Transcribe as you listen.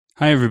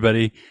Hi,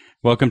 everybody.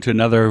 Welcome to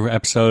another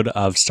episode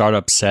of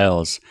Startup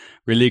Sales.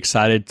 Really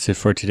excited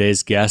for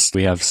today's guest.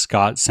 We have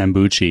Scott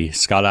Sambucci.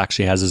 Scott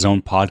actually has his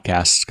own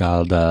podcast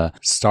called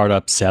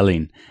Startup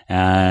Selling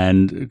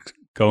and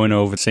going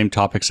over the same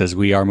topics as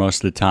we are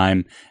most of the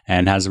time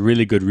and has a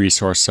really good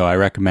resource. So I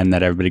recommend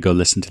that everybody go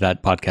listen to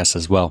that podcast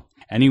as well.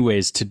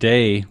 Anyways,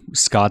 today,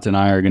 Scott and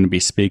I are going to be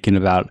speaking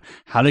about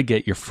how to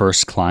get your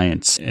first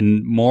clients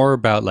and more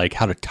about like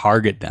how to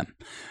target them.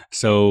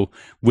 So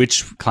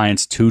which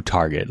clients to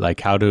target, like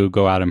how to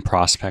go out and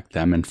prospect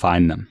them and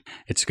find them.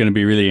 It's going to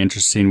be really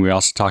interesting. We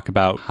also talk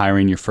about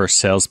hiring your first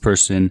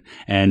salesperson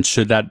and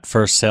should that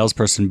first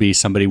salesperson be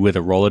somebody with a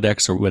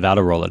Rolodex or without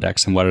a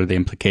Rolodex and what are the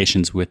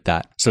implications with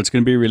that. So it's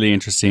going to be a really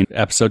interesting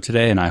episode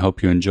today and I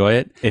hope you enjoy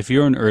it. If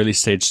you're an early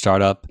stage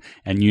startup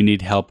and you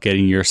need help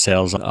getting your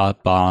sales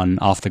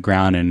off the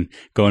ground and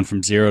going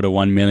from 0 to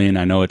 1 million,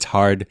 I know it's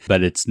hard,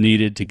 but it's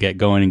needed to get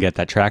going and get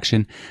that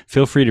traction.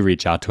 Feel free to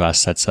reach out to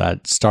us. That's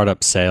at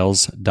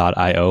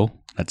startupsales.io.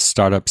 That's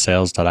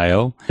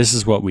startupsales.io. This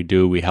is what we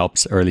do. We help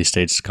early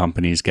stage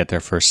companies get their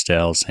first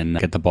sales and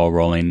get the ball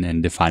rolling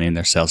and defining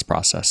their sales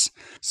process.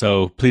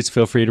 So please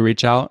feel free to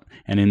reach out.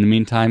 And in the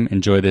meantime,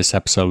 enjoy this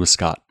episode with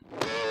Scott.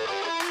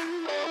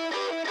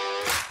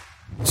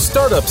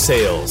 Startup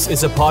Sales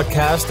is a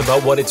podcast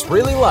about what it's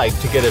really like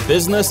to get a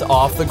business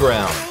off the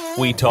ground.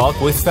 We talk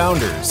with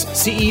founders,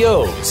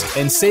 CEOs,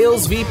 and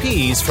sales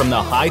VPs from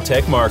the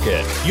high-tech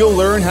market. You'll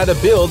learn how to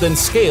build and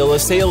scale a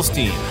sales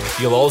team.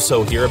 You'll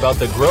also hear about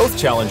the growth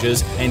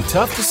challenges and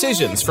tough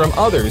decisions from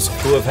others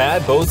who have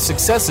had both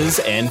successes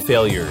and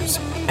failures.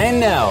 And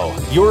now,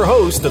 your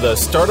host of the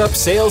Startup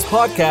Sales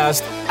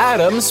Podcast,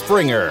 Adam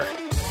Springer.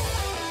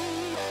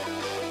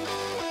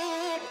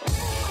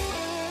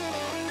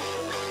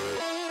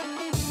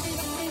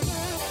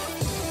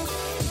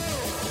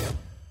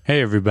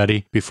 Hey,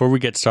 everybody. Before we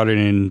get started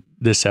in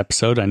this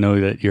episode, I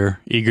know that you're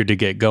eager to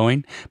get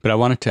going, but I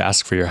wanted to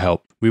ask for your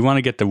help. We want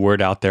to get the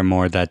word out there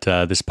more that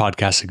this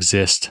podcast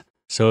exists.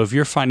 So if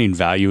you're finding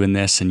value in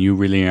this and you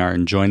really are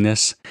enjoying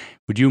this,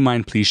 would you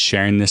mind please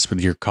sharing this with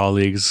your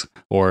colleagues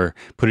or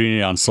putting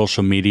it on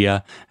social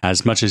media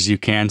as much as you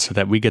can so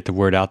that we get the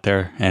word out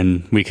there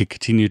and we could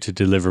continue to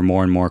deliver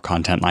more and more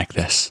content like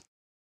this?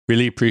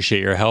 Really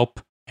appreciate your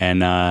help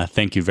and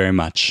thank you very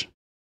much.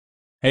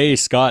 Hey,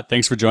 Scott,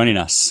 thanks for joining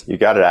us. You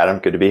got it, Adam.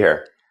 Good to be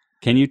here.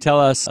 Can you tell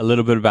us a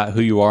little bit about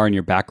who you are and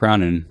your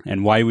background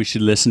and why we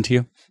should listen to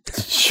you?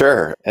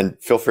 Sure. And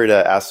feel free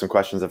to ask some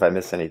questions if I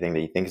miss anything that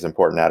you think is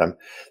important, Adam.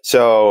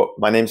 So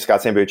my name is Scott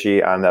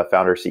Sambucci. I'm the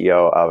founder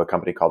CEO of a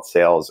company called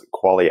Sales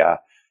Qualia.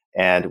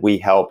 And we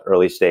help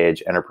early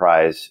stage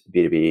enterprise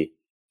B2B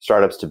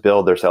startups to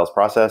build their sales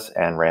process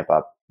and ramp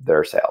up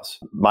their sales.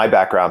 My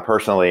background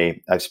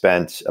personally, I've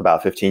spent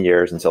about 15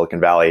 years in Silicon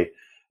Valley.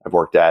 I've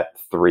worked at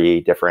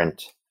 3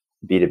 different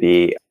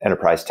B2B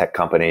enterprise tech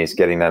companies,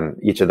 getting them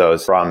each of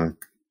those from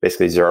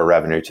basically zero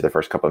revenue to the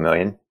first couple of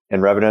million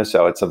in revenue.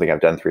 So it's something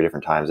I've done 3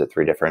 different times at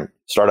 3 different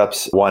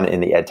startups, 1 in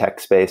the ed tech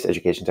space,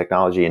 education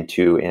technology, and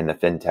 2 in the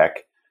fintech,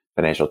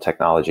 financial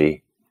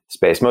technology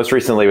space. Most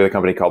recently with a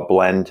company called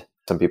Blend.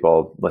 Some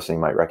people listening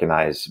might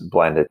recognize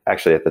Blend.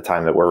 Actually, at the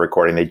time that we're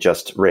recording, they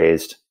just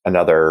raised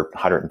another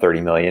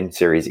 130 million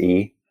Series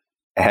E.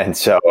 And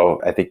so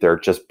I think they're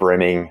just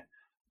brimming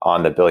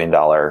on the $1 billion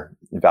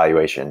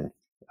valuation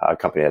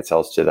company that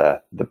sells to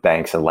the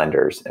banks and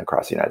lenders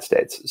across the United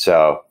States.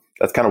 So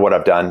that's kind of what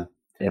I've done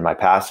in my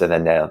past. And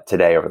then now,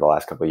 today, over the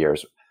last couple of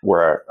years,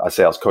 we're a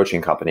sales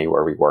coaching company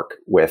where we work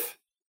with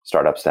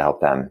startups to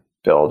help them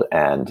build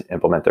and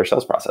implement their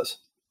sales process.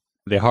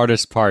 The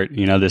hardest part,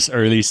 this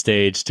early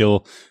stage,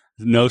 still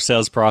no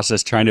sales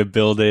process, trying to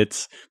build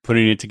it,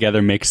 putting it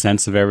together, make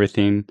sense of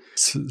everything.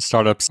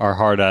 Startups are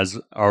hard as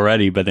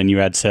already, but then you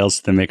add sales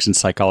to the mix and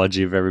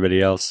psychology of everybody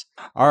else.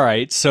 All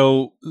right.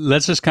 So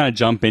let's just kind of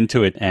jump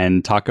into it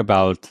and talk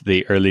about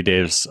the early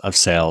days of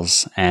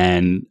sales.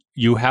 And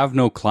you have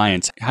no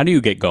clients. How do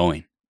you get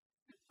going?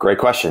 Great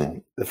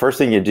question. The first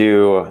thing you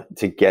do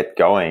to get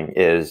going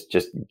is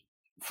just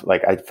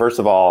first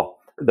of all,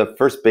 the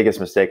first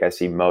biggest mistake I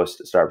see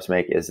most startups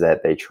make is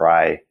that they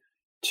try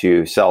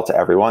to sell to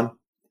everyone.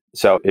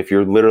 So if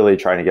you're literally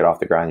trying to get off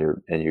the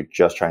ground and you're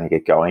just trying to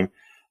get going,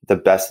 the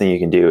best thing you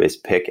can do is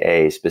pick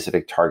a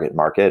specific target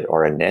market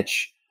or a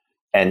niche.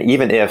 And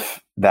even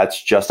if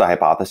that's just a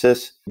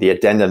hypothesis, the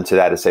addendum to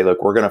that is say,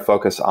 look, we're going to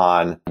focus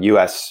on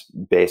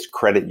US-based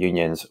credit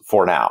unions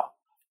for now.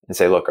 And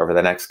say, look, over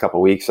the next couple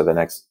of weeks or the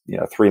next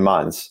 3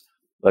 months,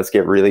 let's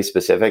get really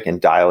specific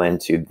and dial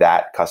into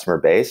that customer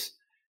base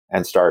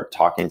and start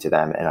talking to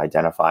them and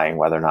identifying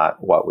whether or not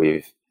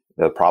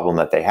the problem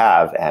that they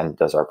have, and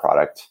does our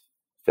product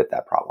fit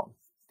that problem?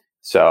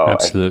 So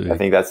I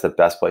think that's the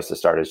best place to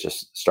start, is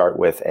just start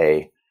with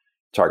a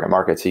target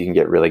market so you can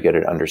get really good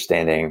at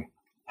understanding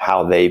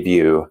how they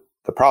view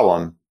the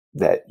problem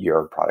that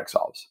your product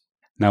solves.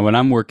 Now, when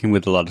I'm working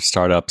with a lot of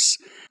startups,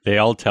 they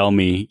all tell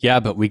me, yeah,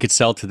 but we could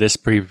sell to this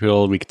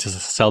people, we could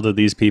sell to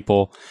these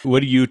people.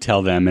 What do you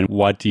tell them and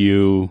what do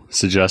you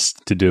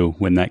suggest to do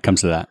when that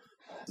comes to that?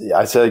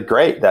 I said,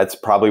 great. That's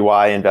probably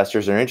why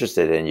investors are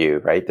interested in you,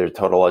 right? Their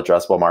total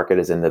addressable market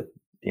is in the,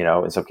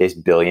 in some case,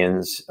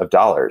 billions of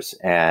dollars.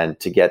 And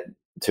to get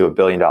to $1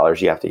 billion,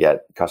 you have to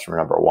get customer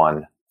number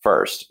one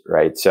first,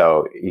 right?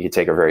 So you could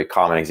take a very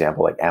common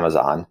example like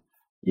Amazon,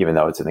 even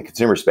though it's in the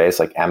consumer space,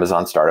 like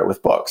Amazon started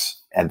with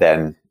books and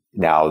then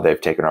now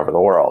they've taken over the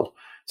world.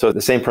 So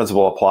the same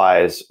principle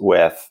applies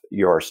with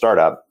your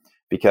startup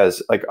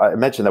because like I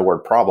mentioned the word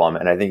problem,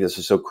 and I think this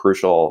is so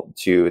crucial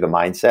to the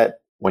mindset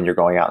when you're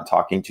going out and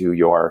talking to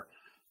your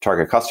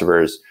target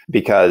customers,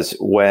 because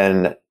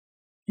when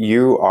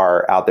you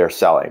are out there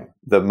selling,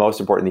 the most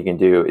important thing you can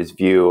do is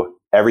view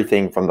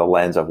everything from the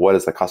lens of what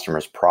is the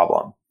customer's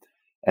problem.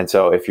 And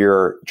so if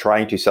you're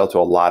trying to sell to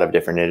a lot of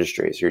different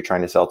industries, you're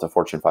trying to sell to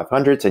Fortune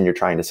 500s and you're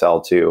trying to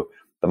sell to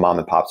the mom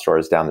and pop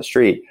stores down the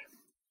street,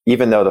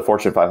 even though the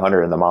Fortune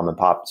 500 and the mom and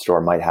pop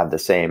store might have the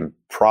same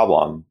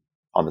problem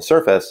on the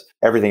surface,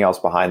 everything else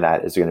behind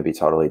that is going to be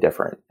totally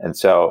different. And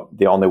so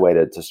the only way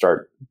to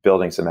start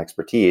building some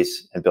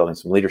expertise and building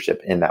some leadership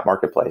in that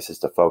marketplace is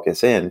to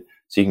focus in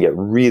so you can get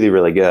really,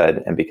 really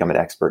good and become an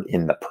expert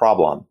in the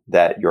problem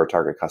that your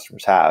target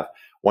customers have.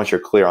 Once you're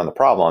clear on the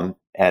problem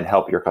and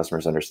help your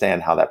customers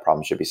understand how that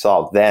problem should be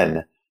solved,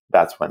 then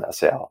that's when a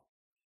sale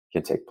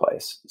can take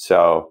place.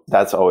 So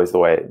that's always the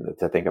way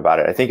to think about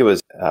it. I think it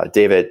was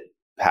David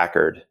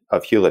Packard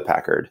of Hewlett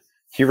Packard.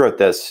 He wrote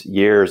this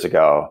years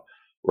ago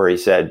where he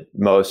said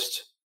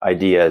most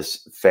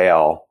ideas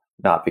fail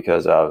not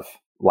because of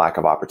lack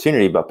of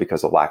opportunity, but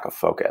because of lack of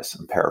focus.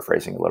 I'm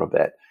paraphrasing a little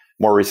bit.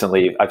 More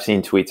recently, I've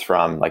seen tweets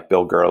from like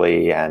Bill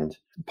Gurley and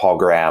Paul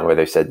Graham where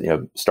they said,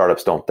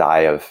 startups don't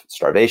die of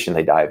starvation,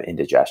 they die of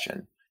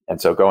indigestion.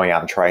 And so going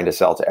out and trying to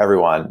sell to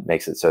everyone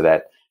makes it so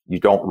that you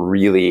don't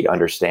really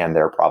understand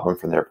their problem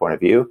from their point of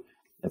view.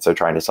 And so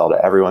trying to sell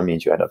to everyone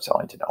means you end up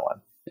selling to no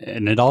one.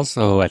 And it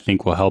also, I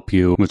think, will help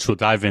you, which we'll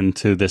dive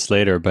into this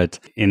later, but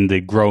in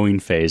the growing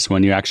phase,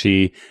 when you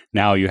actually,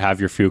 now you have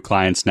your few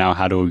clients, now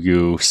how do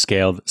you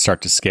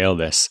start to scale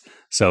this?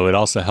 So it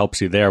also helps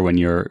you there when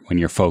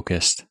you're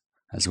focused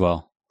as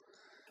well.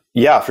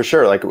 Yeah, for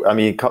sure. Like, I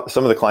mean,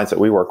 some of the clients that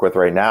we work with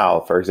right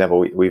now, for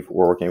example, we're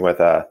working with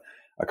a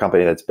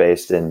company that's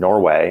based in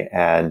Norway,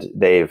 and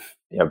they've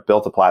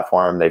built a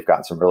platform. They've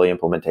got some early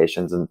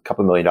implementations and a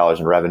couple $1 million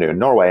in revenue in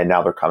Norway, and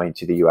now they're coming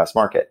to the US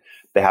market.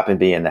 They happen to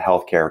be in the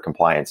healthcare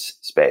compliance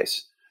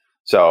space.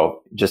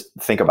 So just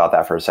think about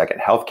that for a second.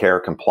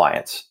 Healthcare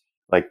compliance,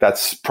 like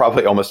that's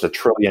probably almost $1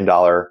 trillion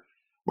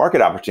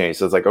market opportunity.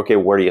 So it's like, okay,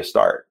 where do you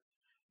start?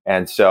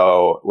 And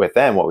so with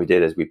them, what we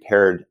did is we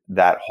pared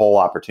that whole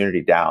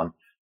opportunity down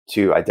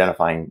to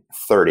identifying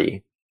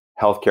 30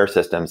 healthcare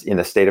systems in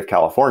the state of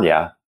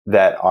California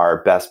that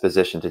are best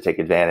positioned to take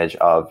advantage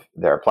of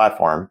their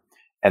platform,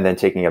 and then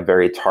taking a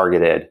very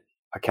targeted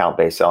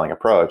account-based selling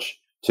approach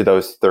to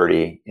those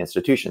 30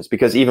 institutions.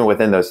 Because even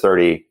within those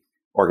 30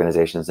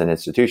 organizations and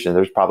institutions,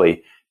 there's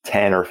probably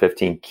 10 or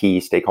 15 key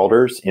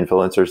stakeholders,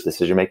 influencers,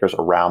 decision makers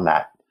around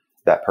that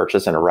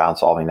purchase and around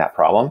solving that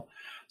problem.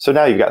 So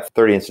now you've got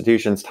 30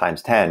 institutions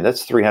times 10,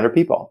 that's 300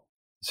 people.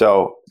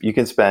 So you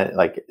can spend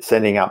like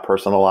sending out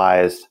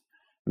personalized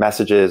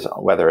messages,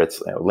 whether it's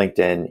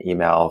LinkedIn,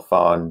 email,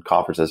 phone,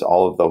 conferences,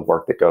 all of the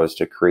work that goes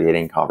to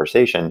creating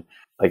conversation.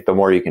 Like the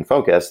more you can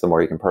focus, the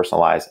more you can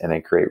personalize and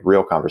then create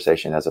real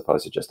conversation as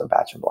opposed to just a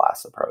batch and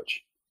blast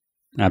approach.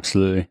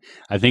 Absolutely.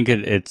 I think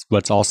it's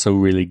what's also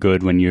really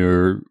good when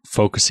you're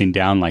focusing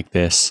down like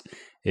this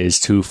is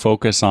to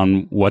focus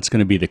on what's going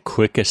to be the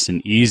quickest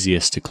and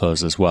easiest to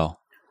close as well.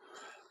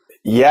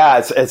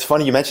 Yeah, it's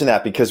funny you mentioned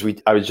that because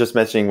I was just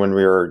mentioning when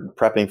we were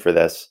prepping for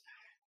this,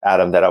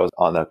 Adam, that I was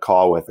on a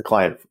call with a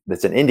client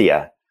that's in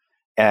India,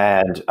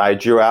 and I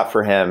drew out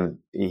for him.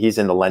 He's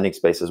in the lending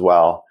space as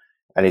well,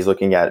 and he's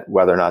looking at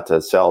whether or not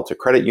to sell to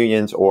credit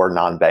unions or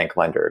non-bank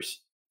lenders,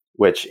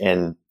 which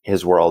in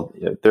his world,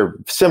 they're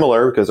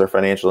similar because they're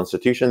financial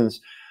institutions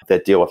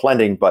that deal with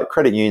lending, but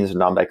credit unions and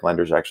non-bank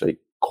lenders are actually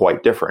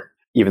quite different,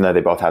 even though they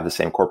both have the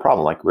same core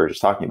problem like we were just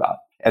talking about.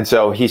 And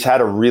so he's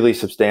had a really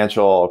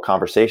substantial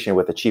conversation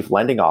with the chief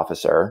lending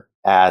officer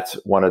at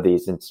one of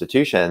these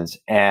institutions.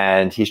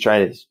 And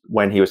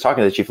when he was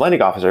talking to the chief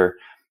lending officer,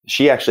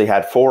 she actually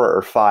had 4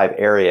 or 5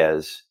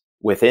 areas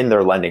within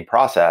their lending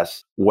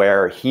process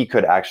where he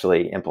could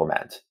actually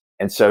implement.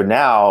 And so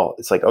now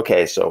it's like,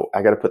 okay, so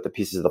I got to put the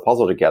pieces of the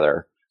puzzle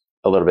together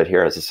a little bit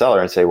here as a seller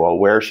and say, well,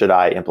 where should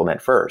I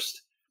implement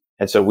first?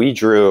 And so I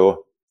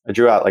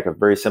drew out like a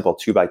very simple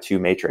 2x2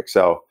 matrix.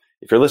 So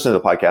if you're listening to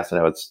the podcast, I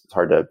know it's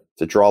hard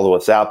to draw all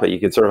this out, but you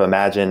can sort of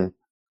imagine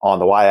on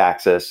the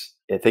y-axis,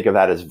 think of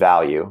that as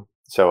value.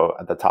 So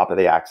at the top of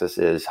the axis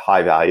is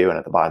high value, and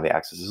at the bottom of the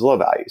axis is low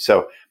value.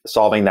 So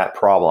solving that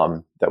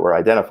problem that we're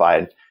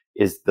identified,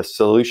 is the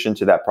solution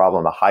to that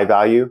problem a high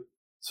value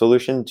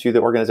solution to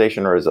the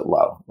organization, or is it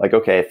low? Like,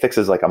 okay, it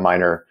fixes like a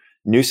minor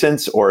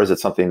nuisance, or is it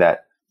something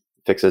that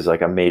fixes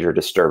like a major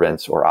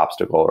disturbance or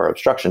obstacle or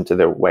obstruction to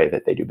the way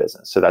that they do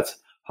business? So that's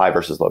high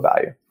versus low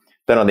value.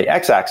 Then on the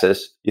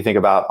x-axis, you think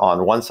about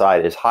on one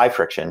side is high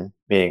friction,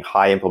 meaning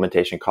high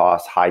implementation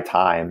costs, high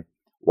time,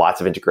 lots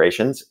of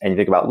integrations. And you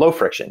think about low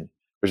friction,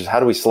 which is how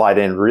do we slide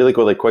in really,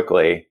 really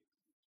quickly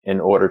in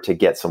order to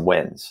get some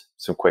wins,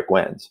 some quick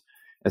wins.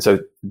 And so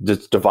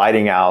just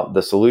dividing out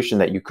the solution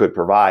that you could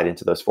provide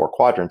into those 4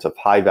 quadrants of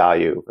high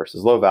value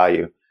versus low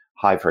value,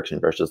 high friction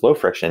versus low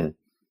friction,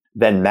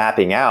 then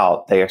mapping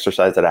out the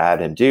exercise that I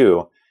had him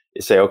do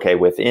is say, okay,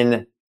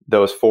 within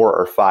those 4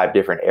 or 5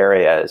 different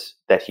areas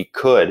that he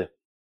could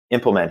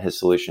implement his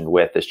solution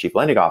with this chief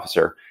lending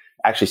officer,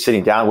 actually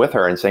sitting down with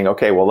her and saying,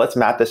 okay, well, let's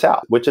map this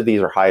out. Which of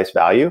these are highest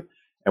value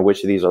and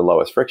which of these are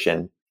lowest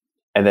friction?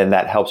 And then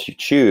that helps you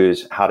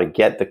choose how to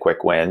get the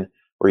quick win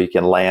where you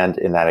can land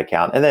in that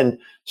account. And then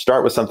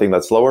start with something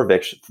that's lower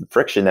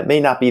friction that may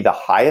not be the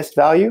highest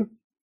value,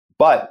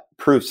 but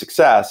prove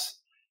success.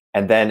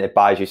 And then it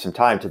buys you some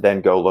time to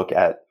then go look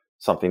at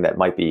something that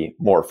might be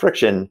more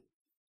friction,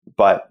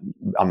 but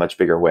a much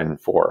bigger win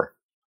for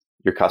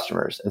your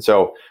customers. And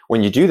so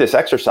when you do this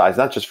exercise,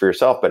 not just for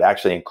yourself, but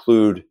actually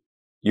include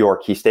your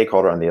key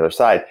stakeholder on the other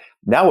side,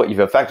 now what you've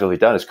effectively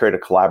done is create a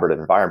collaborative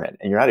environment,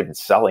 and you're not even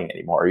selling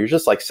anymore. You're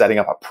just like setting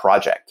up a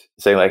project,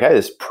 saying like, hey,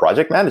 this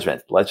project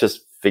management, let's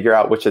just figure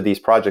out which of these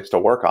projects to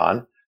work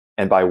on.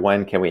 And by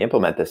when can we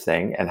implement this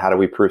thing? And how do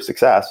we prove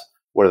success?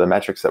 What are the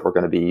metrics that we're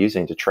going to be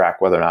using to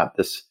track whether or not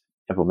this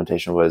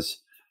implementation was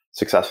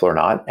successful or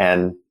not?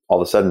 And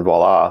all of a sudden,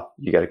 voila,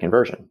 you get a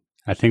conversion.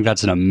 I think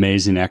that's an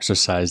amazing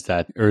exercise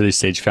that early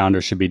stage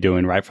founders should be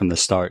doing right from the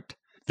start.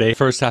 They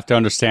first have to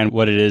understand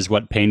what it is,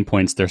 what pain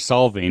points they're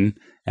solving,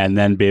 and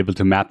then be able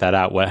to map that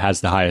out, what has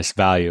the highest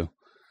value.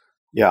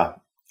 Yeah.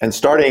 And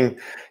starting,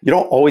 you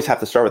don't always have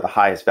to start with the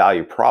highest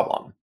value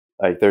problem.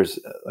 Like there's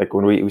like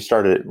when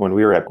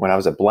I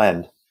was at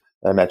Blend,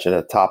 I mentioned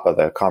at the top of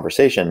the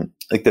conversation,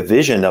 like the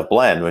vision of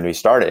Blend when we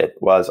started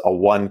was a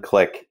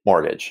one-click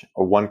mortgage,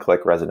 a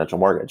one-click residential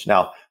mortgage.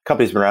 Now, the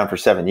company's been around for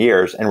 7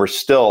 years, and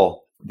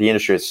the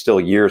industry is still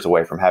years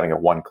away from having a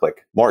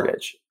one-click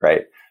mortgage,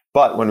 right?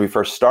 But when we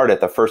first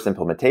started the first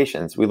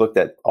implementations, we looked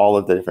at all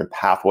of the different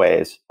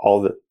pathways,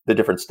 all the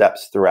different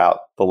steps throughout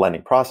the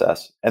lending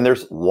process. And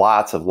there's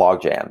lots of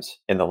log jams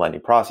in the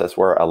lending process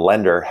where a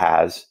lender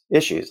has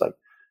issues like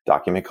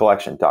document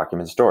collection,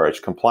 document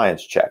storage,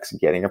 compliance checks,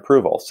 getting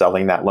approval,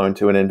 selling that loan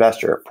to an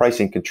investor,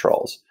 pricing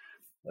controls.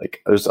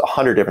 Like there's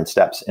 100 different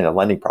steps in a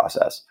lending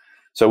process.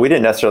 So we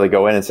didn't necessarily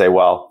go in and say,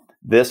 well,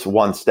 this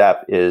one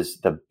step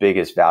is the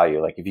biggest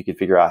value. Like if you could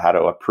figure out how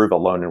to approve a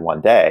loan in one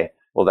day,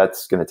 well,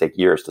 that's going to take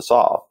years to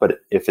solve.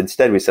 But if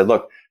instead we said,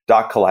 look,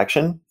 doc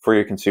collection for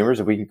your consumers,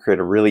 if we can create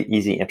a really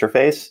easy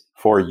interface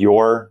for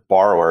your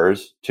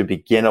borrowers to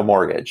begin a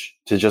mortgage,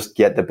 to just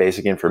get the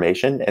basic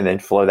information and then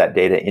flow that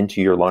data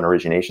into your loan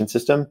origination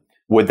system,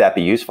 would that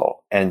be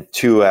useful? And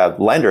to a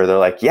lender, they're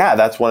like, yeah,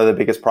 that's one of the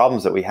biggest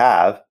problems that we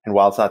have. And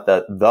while it's not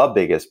the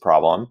biggest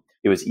problem,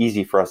 it was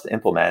easy for us to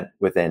implement.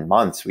 Within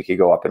months. We could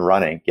get up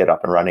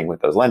and running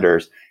with those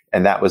lenders.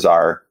 And that was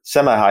our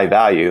semi-high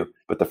value,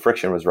 but the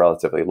friction was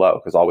relatively low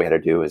because all we had to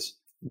do is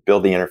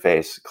build the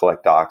interface,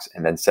 collect docs,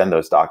 and then send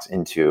those docs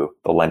into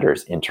the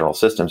lender's internal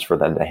systems for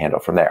them to handle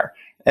from there.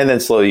 And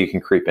then slowly you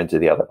can creep into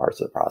the other parts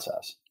of the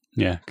process.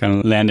 Yeah, kind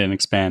of land and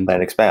expand.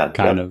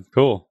 Kind of.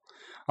 Cool.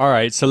 All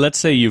right. So let's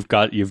say you've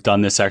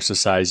done this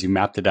exercise, you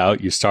mapped it out,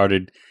 you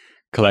started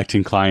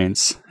collecting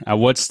clients. At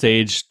what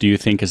stage do you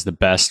think is the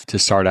best to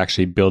start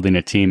actually building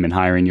a team and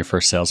hiring your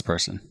first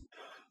salesperson?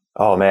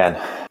 Oh man,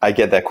 I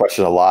get that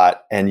question a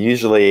lot. And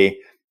usually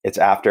it's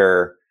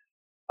after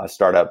a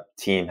startup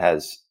team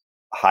has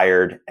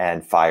hired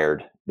and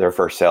fired their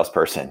first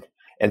salesperson.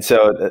 And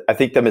so I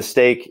think the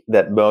mistake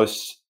that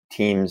most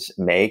teams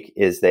make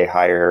is they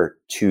hire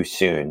too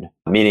soon,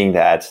 meaning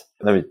that,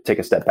 let me take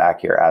a step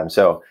back here, Adam.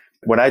 So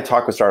when I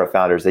talk with startup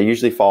founders, they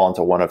usually fall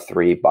into one of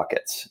 3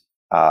 buckets.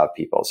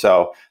 People.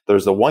 So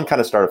there's the one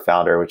kind of startup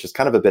founder, which is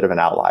kind of a bit of an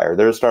outlier.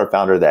 There's a startup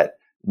founder that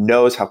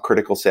knows how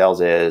critical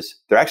sales is.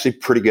 They're actually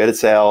pretty good at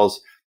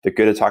sales. They're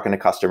good at talking to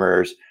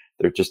customers.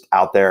 They're just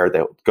out there.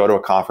 They'll go to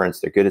a conference.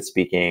 They're good at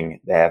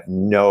speaking. They have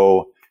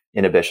no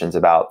inhibitions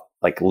about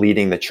like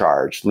leading the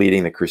charge,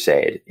 leading the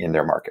crusade in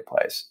their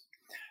marketplace.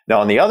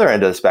 Now, on the other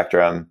end of the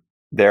spectrum,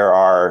 there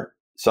are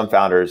some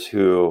founders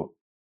who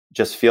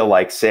just feel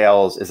like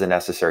sales is a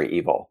necessary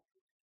evil.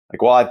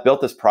 Like, well, I've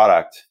built this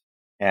product,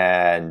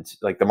 and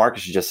like the market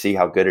should just see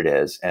how good it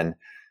is. And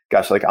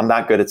gosh, like I'm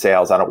not good at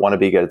sales. I don't want to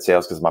be good at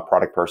sales because I'm a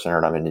product person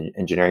or I'm an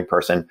engineering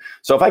person.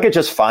 So if I could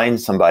just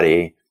find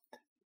somebody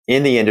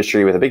in the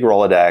industry with a big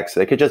Rolodex,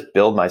 they could just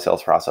build my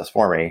sales process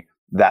for me,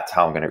 that's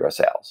how I'm going to grow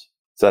sales.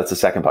 So that's the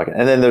second bucket.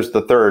 And then there's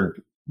the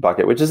third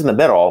bucket, which is in the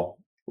middle,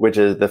 which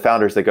is the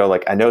founders that go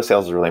like, I know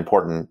sales is really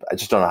important, but I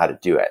just don't know how to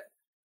do it.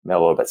 I'm a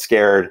little bit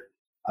scared.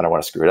 I don't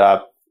want to screw it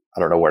up. I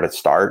don't know where to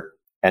start.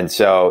 And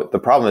so the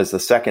problem is the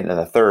second and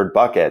the third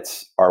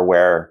buckets are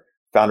where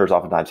founders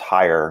oftentimes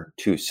hire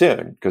too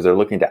soon because they're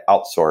looking to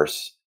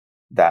outsource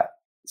that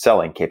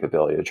selling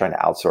capability. They're trying to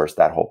outsource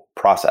that whole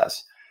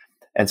process.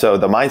 And so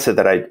the mindset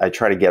that I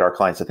try to get our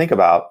clients to think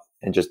about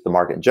and just the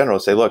market in general,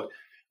 say, look,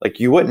 like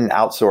you wouldn't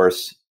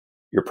outsource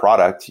your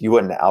product. You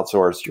wouldn't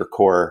outsource your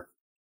core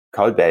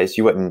code base.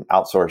 You wouldn't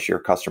outsource your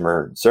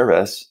customer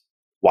service.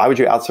 Why would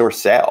you outsource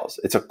sales?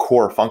 It's a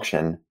core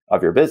function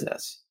of your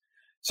business.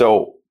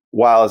 So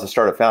while as a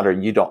startup founder,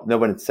 no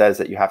one says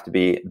that you have to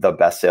be the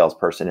best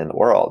salesperson in the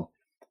world,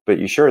 but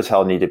you sure as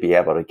hell need to be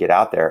able to get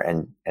out there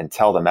and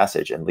tell the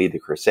message and lead the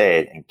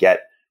crusade and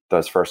get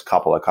those first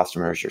couple of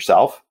customers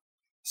yourself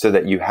so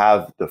that you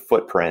have the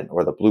footprint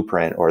or the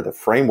blueprint or the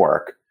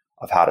framework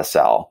of how to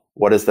sell.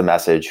 What is the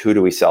message? Who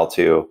do we sell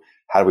to?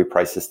 How do we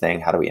price this thing?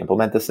 How do we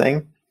implement this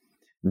thing?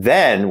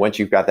 Then once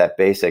you've got that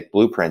basic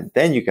blueprint,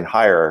 then you can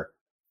hire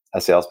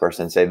a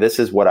salesperson and say, this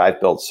is what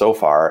I've built so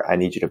far. I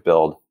need you to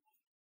build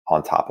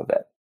on top of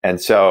it.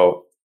 And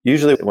so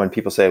usually when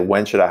people say,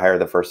 when should I hire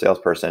the first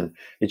salesperson?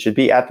 It should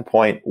be at the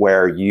point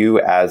where you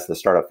as the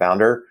startup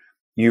founder,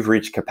 you've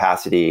reached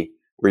capacity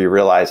where you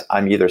realize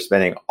I'm either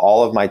spending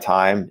all of my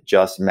time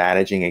just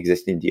managing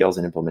existing deals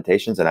and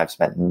implementations, and I've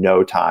spent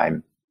no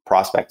time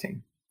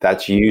prospecting.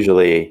 That's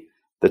usually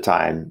the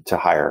time to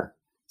hire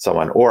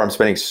someone. Or I'm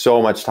spending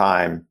so much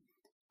time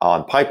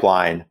on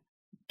pipeline,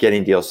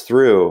 getting deals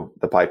through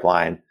the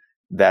pipeline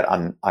that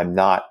I'm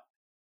not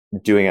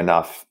doing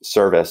enough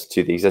service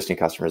to the existing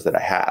customers that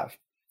I have.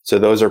 So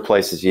those are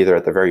places either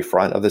at the very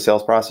front of the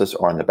sales process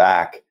or on the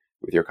back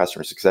with your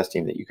customer success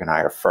team that you can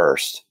hire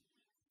first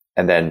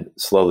and then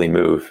slowly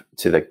move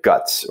to the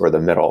guts or the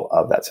middle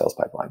of that sales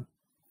pipeline.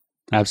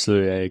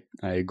 Absolutely.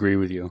 I agree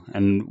with you.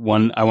 And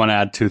I want to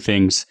add two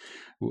things.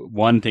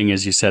 One thing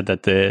is you said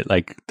that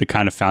the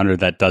kind of founder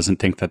that doesn't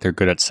think that they're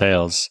good at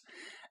sales.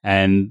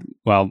 And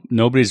well,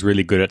 nobody's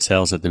really good at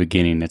sales at the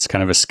beginning. It's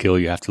kind of a skill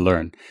you have to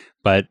learn.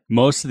 But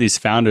most of these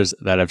founders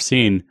that I've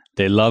seen,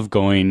 they love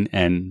going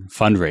and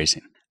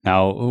fundraising.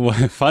 Now,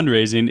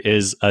 fundraising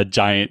is a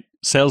giant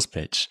sales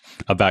pitch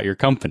about your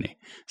company.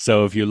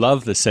 So if you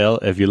love the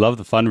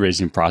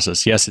fundraising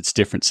process, yes, it's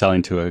different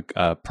selling to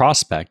a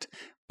prospect,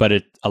 but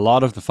a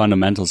lot of the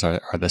fundamentals are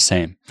the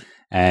same.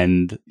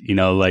 And,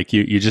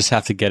 you just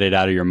have to get it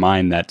out of your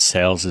mind that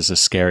sales is a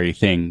scary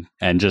thing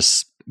and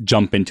just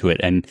jump into it.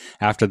 And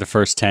after the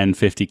first 10,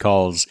 50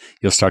 calls,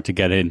 you'll start to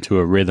get into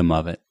a rhythm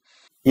of it.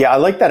 Yeah, I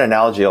like that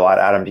analogy a lot,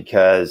 Adam,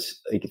 because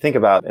you can think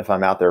about if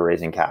I'm out there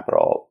raising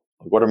capital,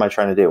 what am I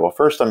trying to do? Well,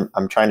 first,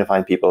 I'm trying to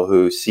find people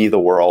who see the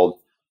world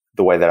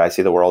the way that I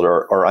see the world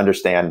or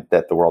understand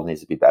that the world needs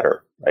to be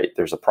better, right?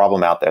 There's a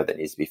problem out there that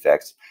needs to be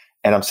fixed.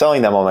 And I'm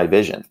selling them on my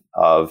vision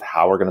of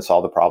how we're going to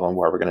solve the problem,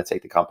 where we're going to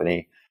take the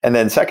company. And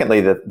then secondly,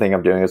 the thing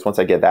I'm doing is once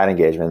I get that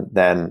engagement,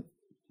 then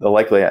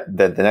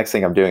the next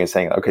thing I'm doing is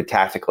saying, okay,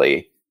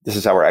 tactically, this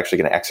is how we're actually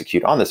going to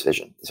execute on this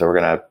vision. So we're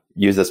going to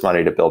use this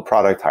money to build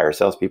product, hire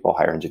salespeople,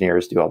 hire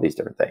engineers, do all these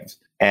different things.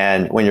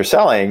 And when you're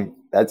selling,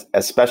 that's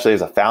especially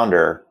as a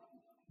founder,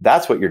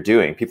 that's what you're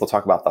doing. People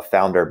talk about the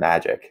founder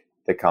magic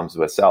that comes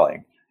with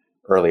selling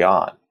early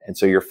on. And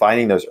so you're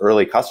finding those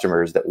early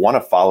customers that want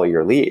to follow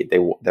your lead.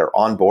 They're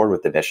on board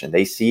with the mission.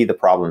 They see the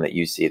problem that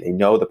you see. They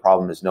know the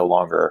problem is no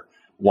longer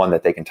one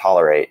that they can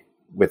tolerate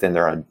within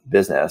their own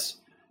business.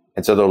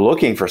 And so they're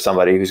looking for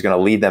somebody who's going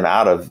to lead them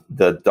out of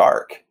the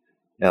dark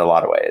in a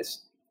lot of ways.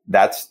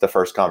 That's the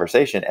first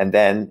conversation. And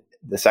then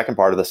the second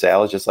part of the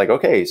sale is just like,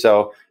 okay,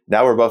 so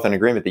now we're both in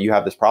agreement that you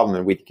have this problem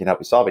and we can help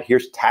you solve it.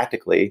 Here's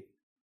tactically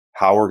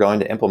how we're going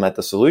to implement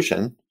the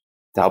solution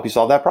to help you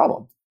solve that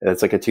problem.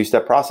 It's like a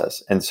two-step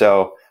process. And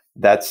so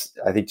that's,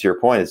 I think to your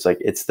point, it's like,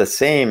 it's the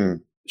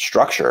same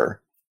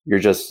structure. You're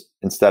just,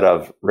 instead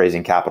of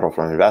raising capital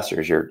from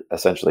investors, you're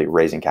essentially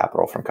raising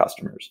capital from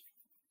customers.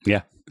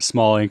 Yeah,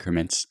 small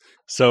increments.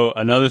 So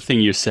another thing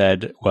you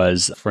said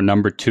was for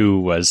number 2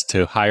 was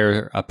to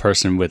hire a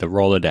person with a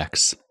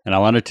Rolodex. And I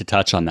wanted to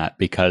touch on that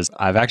because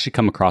I've actually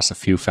come across a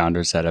few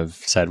founders that have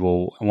said,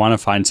 well, I want to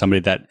find somebody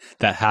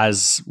that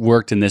has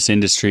worked in this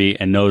industry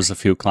and knows a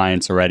few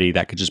clients already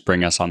that could just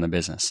bring us on the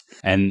business.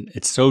 And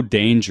it's so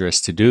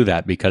dangerous to do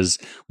that because,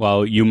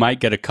 well, you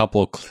might get a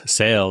couple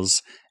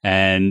sales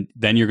and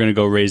then you're going to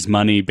go raise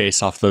money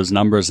based off those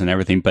numbers and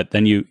everything, but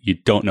then you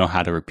don't know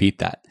how to repeat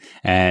that.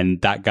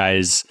 And that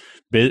guy's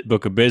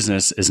book of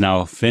business is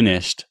now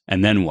finished.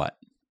 And then what?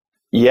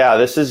 Yeah,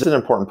 this is an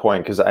important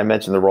point because I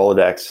mentioned the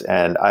Rolodex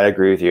and I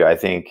agree with you. I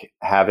think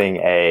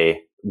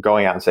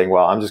going out and saying,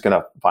 well, I'm just going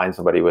to find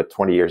somebody with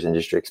 20 years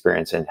industry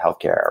experience in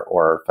healthcare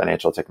or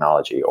financial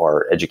technology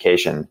or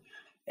education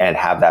and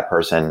have that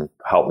person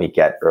help me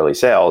get early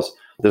sales.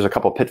 There's a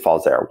couple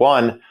pitfalls there.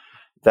 One,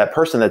 that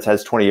person that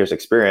has 20 years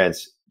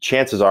experience,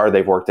 chances are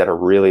they've worked at a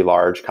really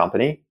large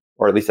company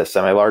or at least a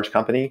semi-large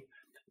company.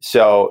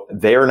 So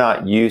they're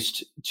not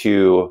used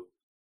to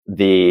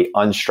the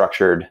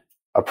unstructured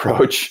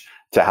approach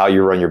to how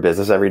you run your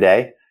business every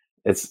day.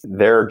 It's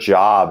their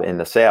job in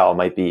the sale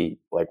might be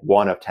like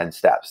one of 10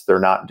 steps. They're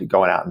not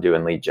going out and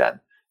doing lead gen.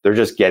 They're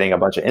just getting a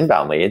bunch of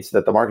inbound leads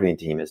that the marketing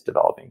team is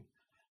developing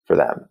for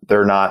them.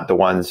 They're not the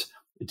ones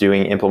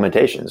doing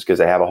implementations because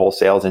they have a whole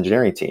sales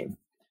engineering team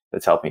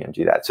that's helping them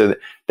do that. So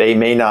they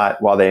may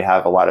not, while they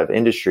have a lot of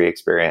industry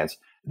experience,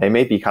 they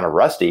may be kind of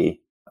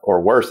rusty or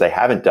worse, they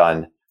haven't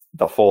done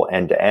the full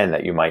end-to-end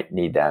that you might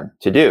need them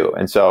to do.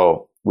 And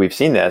so we've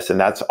seen this, and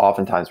that's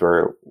oftentimes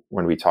where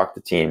when we talk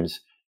to teams,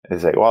 they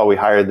say, well, we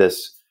hired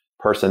this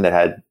person that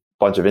had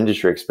bunch of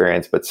industry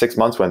experience, but 6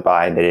 months went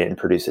by and they didn't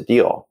produce a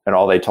deal. And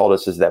all they told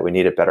us is that we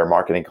needed better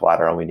marketing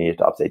collateral and we needed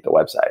to update the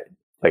website.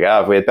 Like,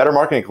 if we had better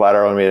marketing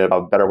collateral and we had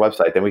a better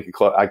website, then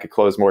I could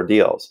close more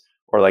deals.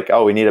 Or like,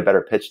 we need a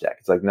better pitch deck.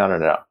 It's like,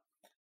 no.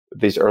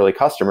 These early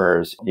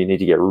customers, you need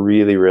to get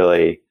really,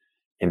 really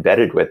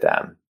embedded with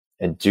them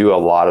and do a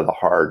lot of the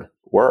hard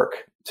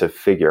work to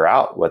figure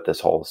out what this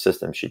whole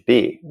system should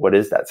be. What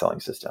is that selling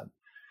system?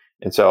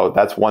 And so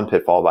that's one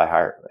pitfall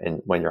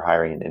when you're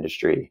hiring an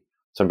industry,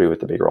 somebody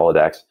with the big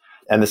Rolodex.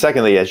 And the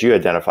secondly, as you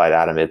identified,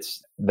 Adam,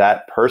 it's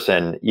that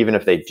person, even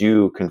if they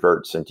do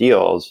convert some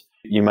deals,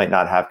 you might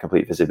not have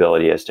complete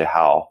visibility as to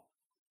how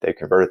they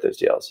converted those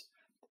deals.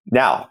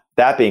 Now,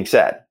 that being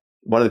said,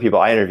 one of the people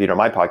I interviewed on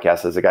my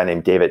podcast is a guy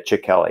named David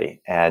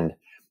Chick-Kelly. And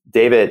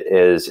David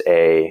is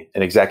an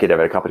executive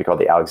at a company called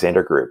the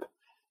Alexander Group.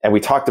 And we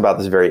talked about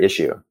this very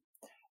issue.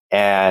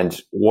 And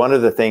one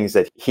of the things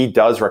that he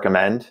does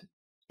recommend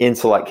in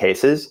select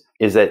cases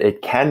is that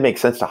it can make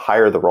sense to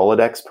hire the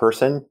Rolodex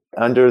person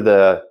under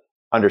the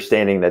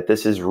understanding that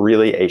this is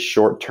really a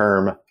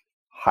short-term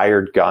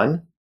hired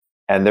gun,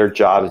 and their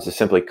job is to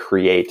simply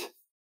create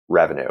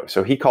revenue.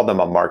 So he called them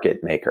a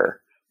market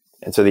maker.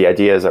 And so the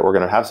idea is that we're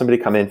going to have somebody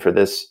come in for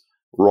this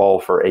role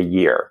for a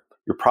year.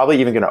 You're probably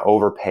even going to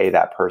overpay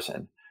that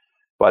person.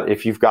 But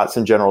if you've got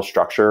some general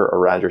structure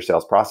around your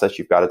sales process,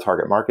 you've got a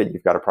target market,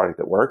 you've got a product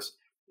that works,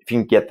 if you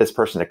can get this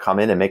person to come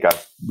in and make a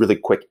really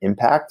quick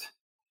impact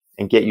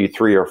and get you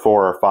 3 or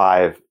 4 or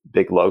 5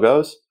 big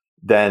logos,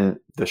 then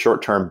the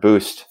short-term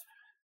boost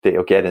that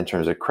you'll get in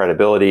terms of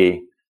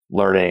credibility,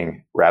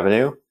 learning,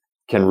 revenue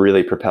can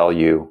really propel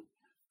you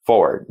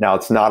forward. Now,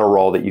 it's not a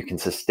role that you can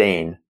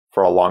sustain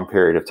for a long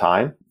period of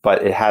time,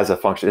 but it has a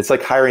function. It's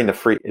like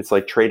it's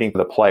like trading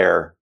the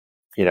player,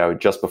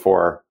 just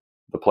before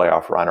the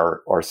playoff run,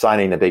 or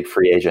signing the big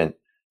free agent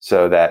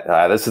so that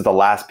this is the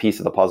last piece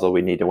of the puzzle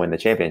we need to win the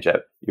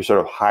championship. You're sort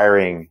of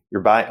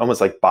you're buying,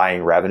 almost like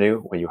buying revenue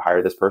when you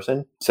hire this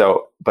person.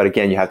 So, but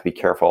again, you have to be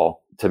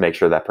careful to make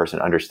sure that person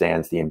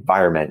understands the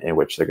environment in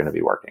which they're going to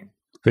be working.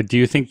 But do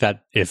you think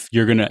that if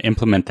you're going to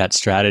implement that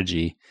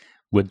strategy,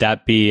 would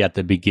that be at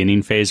the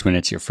beginning phase when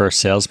it's your first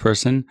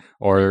salesperson,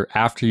 or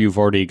after you've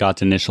already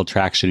got initial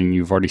traction and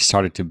you've already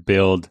started to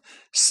build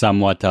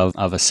somewhat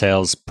of a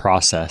sales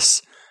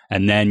process,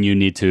 and then you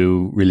need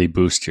to really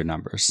boost your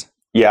numbers?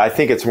 Yeah, I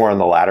think it's more on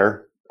the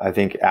latter. I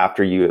think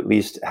after you at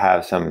least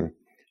have some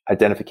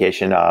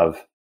identification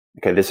of,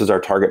 okay, this is our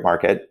target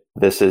market.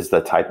 This is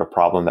the type of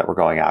problem that we're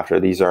going after.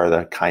 These are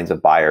the kinds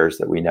of buyers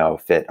that we know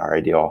fit our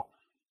ideal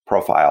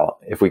profile.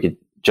 If we could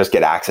just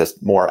get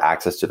more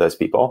access to those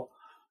people,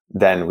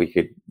 then we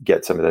could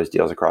get some of those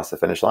deals across the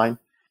finish line.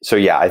 So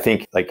yeah, I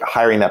think like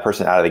hiring that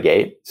person out of the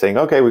gate, saying,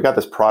 okay, we got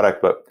this product,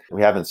 but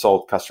we haven't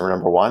sold customer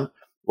number 1.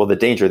 Well, the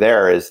danger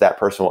there is that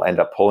person will end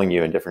up pulling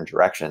you in different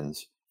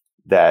directions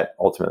that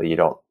ultimately you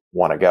don't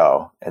want to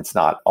go. It's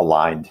not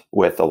aligned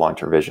with the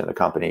long-term vision of the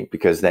company,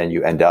 because then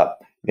you end up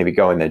maybe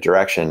going the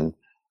direction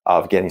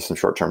of getting some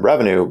short-term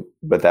revenue,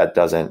 but that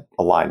doesn't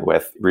align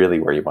with really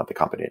where you want the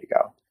company to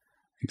go.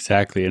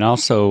 Exactly. And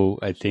also,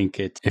 I think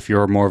if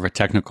you're more of a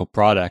technical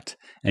product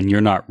and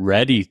you're not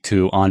ready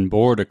to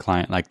onboard a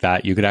client like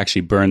that, you could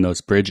actually burn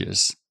those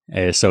bridges.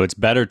 So it's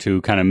better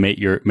to kind of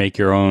make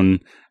your own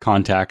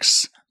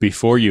contacts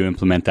before you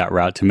implement that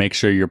route to make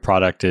sure your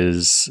product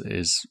is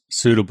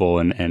suitable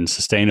and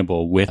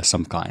sustainable with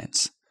some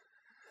clients.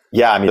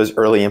 Yeah, I mean, those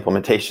early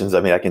implementations,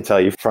 I can tell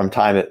you from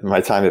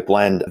my time at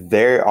Blend,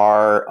 they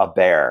are a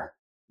bear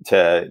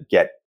to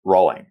get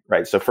rolling,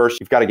 right? So first,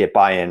 you've got to get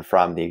buy-in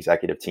from the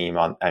executive team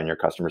on your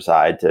customer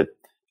side to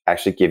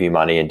actually give you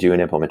money and do an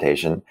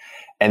implementation.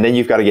 And then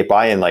you've got to get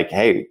buy-in like,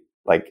 hey,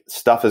 like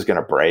stuff is going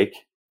to break,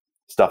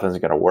 stuff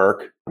isn't going to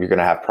work, you're going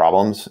to have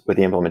problems with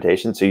the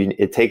implementation. So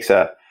it takes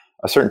a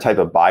certain type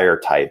of buyer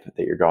type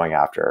that you're going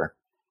after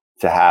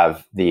to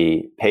have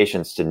the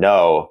patience to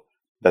know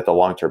that the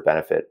long-term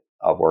benefit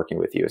of working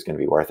with you is going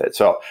to be worth it.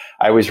 So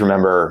I always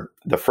remember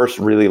the first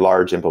really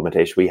large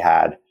implementation we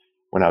had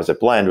when I was at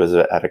Blend was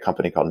at a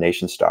company called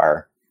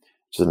NationStar,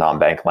 which is a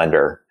non-bank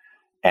lender.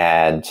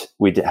 And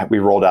we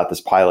rolled out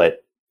this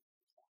pilot.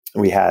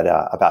 We had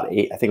about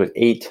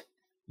 8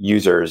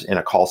 users in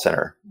a call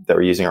center that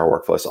were using our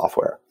workflow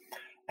software.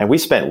 And we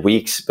spent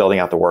weeks building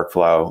out the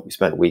workflow. We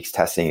spent weeks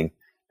testing,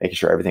 making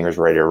sure everything was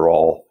ready to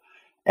roll.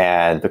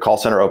 And the call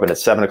center opened at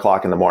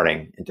 7:00 in the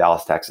morning in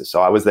Dallas, Texas.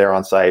 So I was there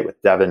on site with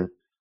Devin,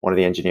 one of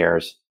the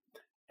engineers,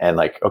 and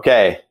like,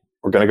 okay,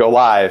 we're going to go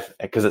live,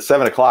 because at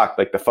 7:00,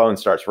 like the phone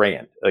starts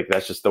ringing. Like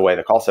that's just the way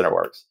the call center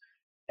works.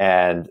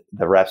 And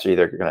the reps are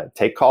either going to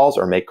take calls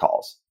or make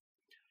calls.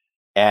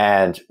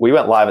 And we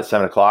went live at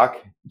 7:00.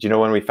 Do you know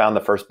when we found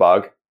the first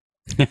bug?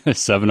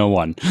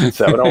 7:01.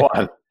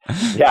 7:01.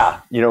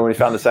 Yeah. You know when we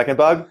found the second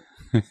bug?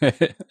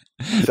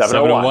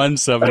 7:01,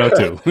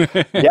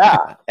 7:02.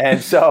 Yeah.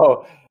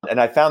 And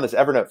I found this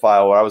Evernote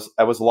file where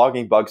I was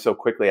logging bugs so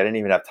quickly, I didn't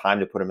even have time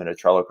to put them in a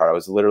Trello card. I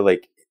was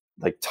literally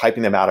like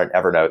typing them out in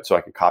Evernote so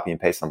I could copy and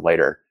paste them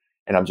later.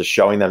 and I'm just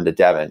showing them to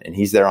Devin, and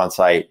he's there on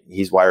site.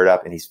 He's wired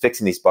up and he's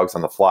fixing these bugs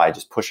on the fly,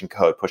 just pushing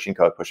code.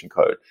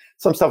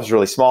 Some stuff is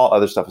really small.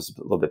 Other stuff is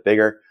a little bit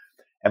bigger.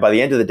 And by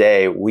the end of the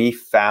day, we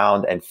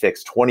found and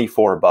fixed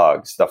 24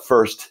 bugs the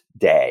first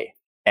day.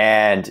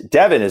 And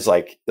Devin is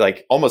like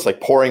almost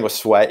like pouring with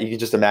sweat. You can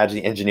just imagine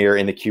the engineer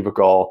in the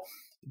cubicle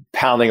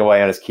pounding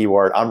away on his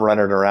keyboard. I'm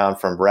running around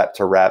from rep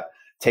to rep,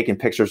 taking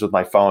pictures with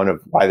my phone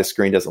of why the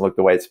screen doesn't look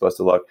the way it's supposed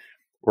to look.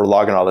 We're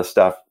logging all this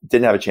stuff.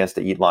 Didn't have a chance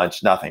to eat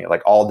lunch, nothing.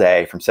 Like all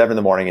day from 7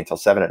 a.m. until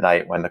 7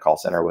 p.m. when the call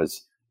center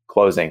was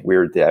closing, we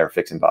were there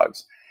fixing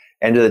bugs.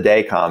 End of the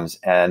day comes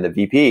and the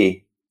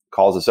VP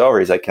calls us over.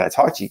 He's like, "Can I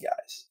talk to you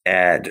guys?"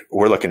 And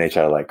we're looking at each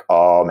other like,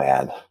 "Oh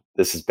man,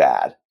 this is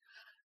bad."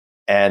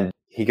 And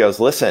he goes,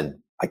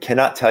 "Listen, I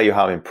cannot tell you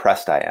how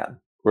impressed I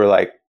am." We're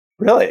like,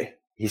 "Really?"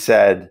 He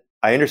said,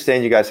 "I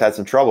understand you guys had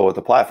some trouble with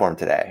the platform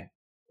today."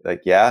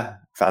 Like, "Yeah,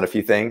 found a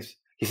few things."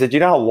 He said, "Do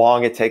you know how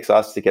long it takes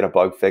us to get a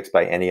bug fixed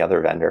by any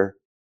other vendor?"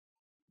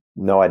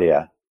 No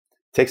idea.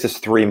 It takes us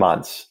 3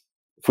 months.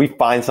 If we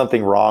find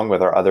something wrong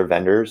with our other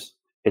vendors,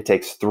 it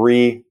takes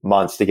 3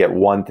 months to get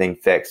one thing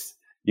fixed.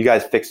 You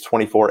guys fixed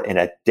 24 in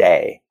a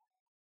day.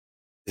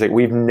 He's like,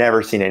 "We've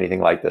never seen anything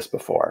like this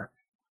before."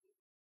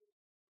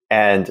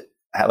 And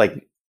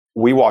like,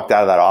 we walked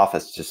out of that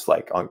office just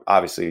like,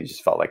 obviously we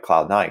just felt like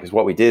cloud nine, because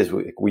what we did is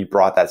we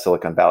brought that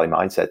Silicon Valley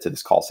mindset to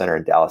this call center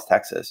in Dallas,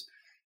 Texas.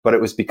 But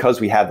it was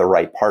because we had the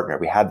right partner.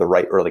 We had the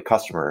right early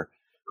customer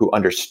who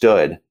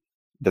understood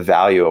the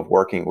value of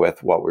working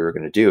with what we were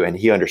going to do. And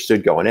he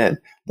understood going in,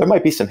 there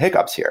might be some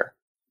hiccups here.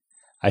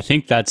 I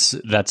think that's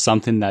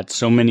something that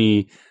so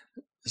many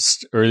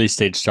early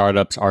stage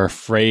startups are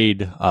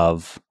afraid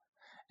of.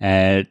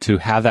 And to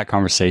have that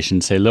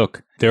conversation, say,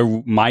 look, there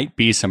might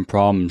be some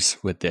problems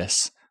with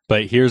this,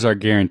 but here's our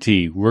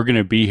guarantee. We're going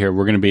to be here.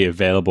 We're going to be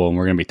available, and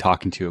we're going to be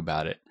talking to you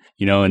about it.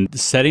 You know, and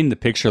setting the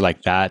picture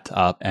like that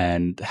up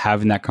and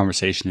having that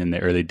conversation in the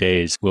early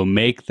days will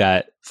make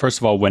that, first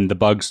of all, when the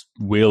bugs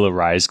will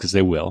arise, because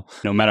they will,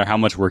 no matter how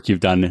much work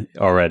you've done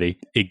already,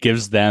 it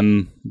gives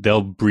them,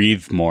 they'll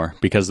breathe more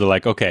because they're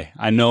like, okay,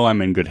 I know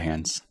I'm in good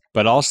hands.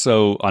 But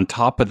also on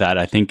top of that,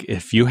 I think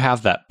if you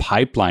have that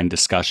pipeline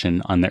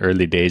discussion on the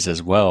early days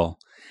as well,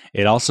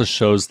 it also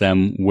shows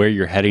them where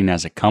you're heading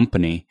as a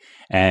company,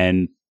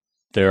 and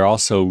they're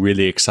also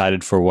really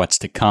excited for what's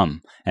to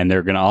come, and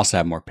they're going to also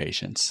have more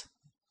patience.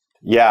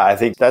 Yeah, I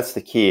think that's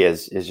the key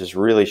is just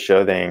really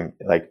showing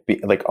like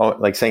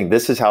saying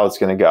this is how it's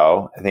going to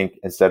go. I think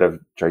instead of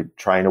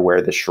trying to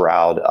wear the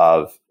shroud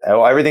of,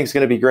 oh, everything's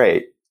going to be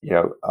great. You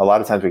know, a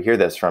lot of times we hear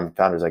this from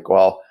founders like,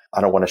 well, I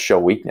don't want to show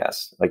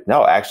weakness. Like,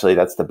 no, actually,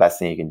 that's the best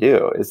thing you can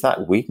do. It's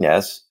not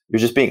weakness. You're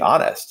just being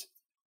honest.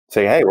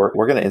 Say, hey, we're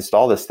going to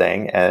install this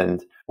thing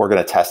and we're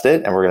going to test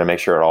it and we're going to make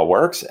sure it all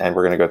works. And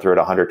we're going to go through it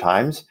 100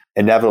 times.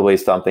 Inevitably,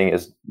 something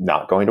is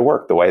not going to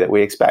work the way that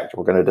we expect.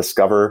 We're going to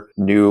discover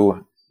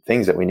new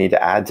things that we need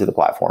to add to the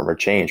platform or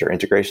change or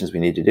integrations we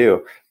need to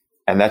do.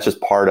 And that's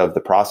just part of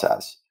the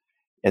process.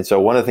 And so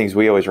one of the things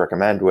we always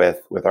recommend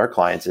with our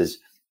clients is,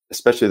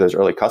 especially those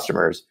early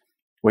customers,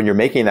 when you're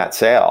making that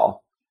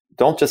sale,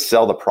 don't just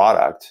sell the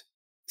product,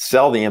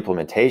 sell the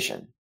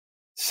implementation,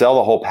 sell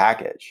the whole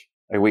package.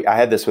 Like I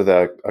had this with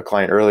a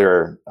client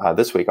earlier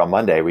this week on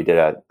Monday. We did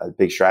a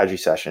big strategy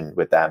session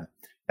with them,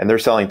 and they're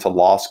selling to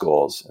law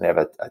schools. They have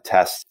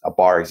a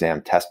bar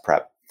exam test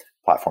prep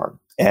platform.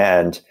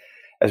 And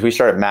as we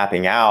started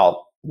mapping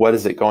out what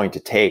is it going to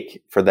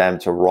take for them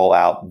to roll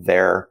out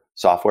their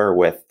software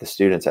with the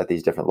students at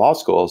these different law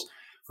schools,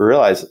 we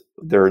realized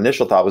their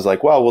initial thought was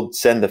like, well, we'll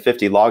send the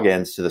 50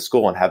 logins to the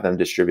school and have them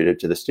distributed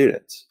to the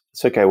students.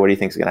 It's okay. What do you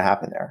think is going to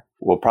happen there?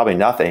 Well, probably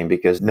nothing,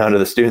 because none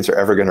of the students are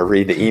ever going to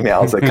read the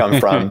emails that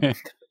come from,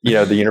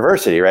 the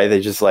university, right?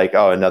 They just like,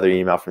 oh, another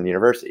email from the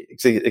university.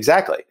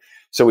 Exactly.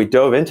 So we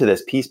dove into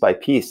this piece by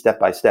piece, step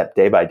by step,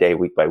 day by day,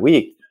 week by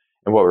week.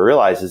 And what we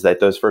realized is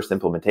that those first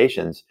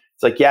implementations,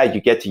 it's like, yeah,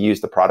 you get to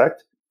use the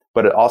product,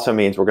 but it also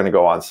means we're going to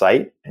go on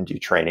site and do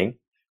training.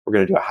 We're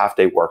going to do a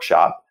half-day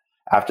workshop.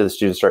 After the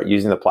students start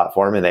using the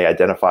platform and they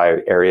identify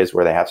areas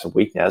where they have some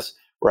weakness,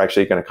 we're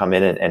actually going to come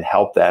in and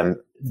help them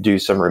do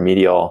some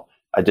remedial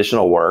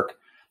additional work.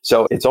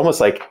 So it's almost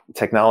like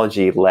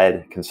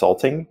technology-led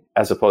consulting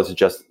as opposed to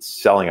just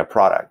selling a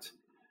product.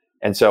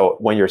 And so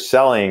when you're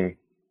selling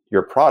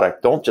your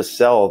product, don't just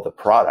sell the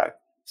product,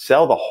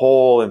 sell the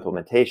whole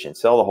implementation,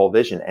 sell the whole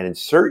vision, and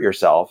insert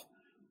yourself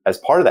as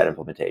part of that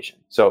implementation.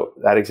 So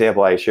that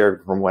example I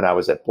shared from when I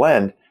was at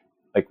Blend,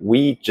 like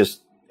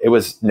it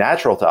was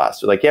natural to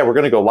us. We're like, yeah, we're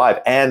going to go live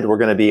and we're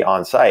going to be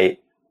on site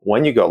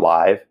when you go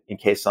live in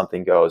case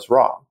something goes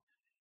wrong.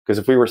 Because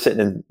if we were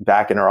sitting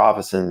back in our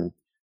office in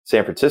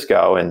San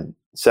Francisco and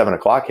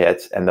 7:00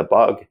 hits and the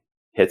bug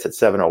hits at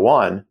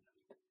 7:01,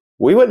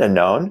 we wouldn't have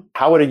known.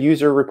 How would a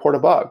user report a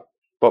bug?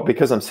 But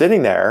because I'm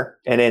sitting there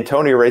and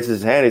Antonio raises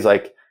his hand, he's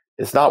like,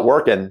 it's not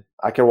working.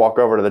 I can walk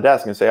over to the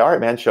desk and say, all right,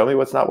 man, show me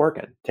what's not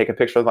working. Take a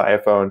picture with my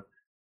iPhone,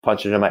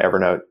 punch it in my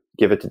Evernote,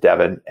 give it to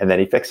Devin, and then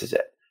he fixes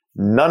it.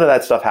 None of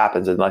that stuff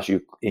happens unless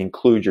you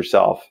include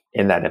yourself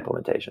in that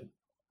implementation.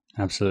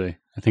 Absolutely.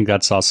 I think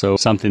that's also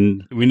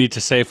something we need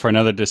to save for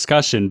another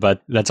discussion,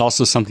 but that's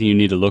also something you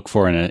need to look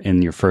for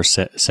in your first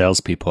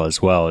salespeople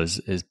as well, is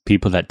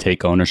people that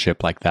take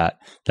ownership like that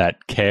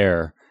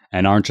care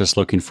and aren't just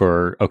looking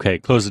for, okay,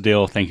 close the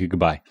deal, thank you,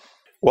 goodbye.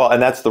 Well,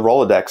 and that's the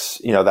Rolodex,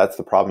 that's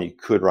the problem you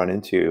could run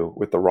into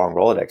with the wrong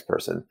Rolodex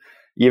person.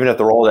 Even if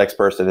the Rolodex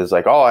person is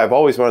like, oh, I've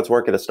always wanted to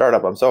work at a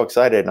startup, I'm so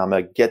excited, and I'm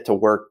a get to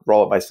work,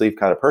 roll up my sleeve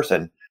kind of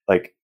person.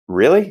 Like,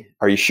 really?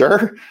 Are you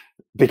sure?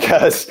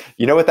 Because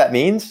you know what that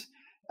means?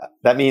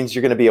 That means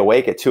you're going to be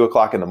awake at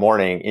 2:00 in the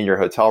morning in your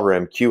hotel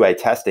room, QA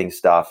testing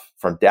stuff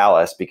from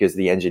Dallas because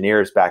the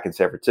engineers back in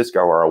San Francisco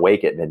are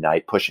awake at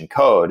midnight pushing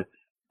code,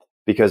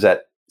 because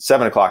at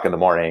 7:00 in the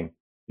morning,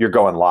 you're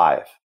going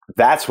live.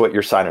 That's what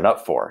you're signing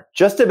up for.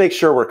 Just to make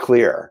sure we're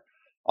clear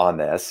on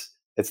this,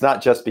 it's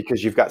not just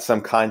because you've got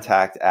some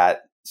contact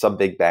at some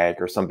big bank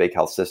or some big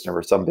health system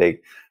or some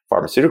big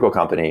pharmaceutical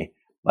company.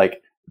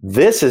 Like,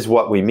 this is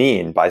what we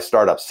mean by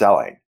startup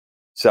selling.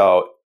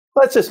 So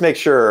let's just make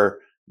sure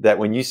that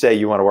when you say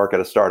you want to work at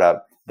a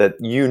startup, that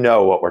you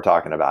know what we're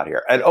talking about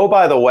here. And oh,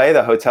 by the way,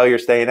 the hotel you're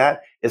staying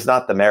at is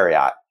not the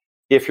Marriott.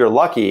 If you're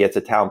lucky, it's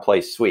a Town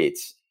Place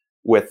Suites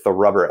with the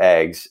rubber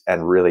eggs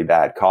and really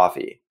bad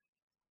coffee.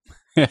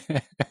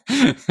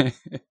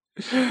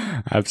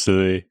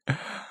 Absolutely.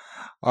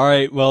 All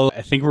right. Well,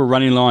 I think we're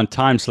running low on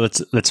time, so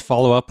let's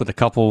follow up with a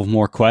couple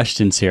more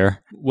questions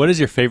here. What is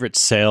your favorite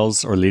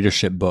sales or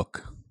leadership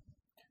book?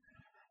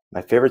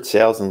 My favorite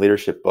sales and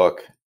leadership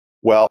book.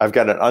 Well, I've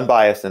got an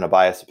unbiased and a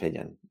biased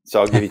opinion, so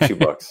I'll give you two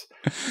books.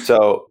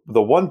 So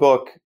the one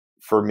book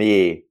for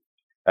me,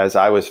 as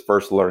I was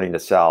first learning to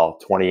sell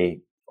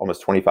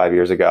almost 25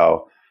 years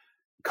ago,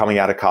 coming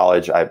out of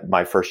college,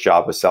 my first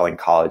job was selling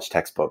college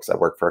textbooks. I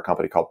worked for a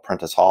company called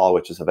Prentice Hall,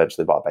 which was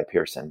eventually bought by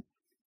Pearson.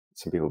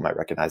 Some people might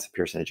recognize the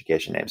Pearson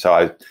education name. So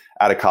I,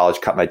 out of college,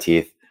 cut my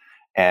teeth,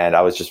 and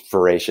I was just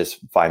voracious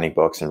finding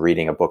books and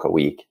reading a book a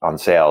week on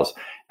sales.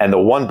 And the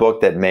one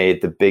book that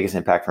made the biggest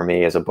impact for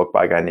me is a book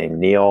by a guy named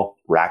Neil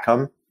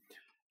Rackham,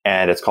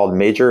 and it's called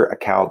Major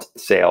Account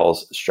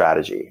Sales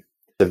Strategy.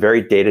 It's a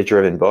very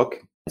data-driven book.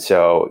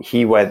 So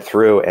he went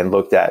through and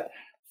looked at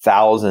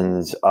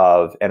thousands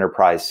of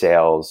enterprise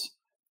sales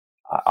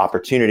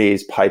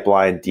opportunities,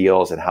 pipeline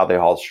deals, and how they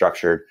all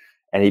structured.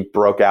 And he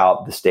broke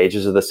out the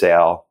stages of the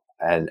sale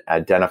and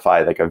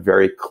identified like a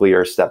very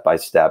clear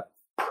step-by-step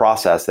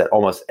process that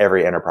almost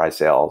every enterprise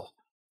sale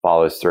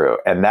follows through.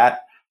 And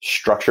that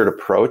structured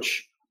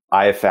approach,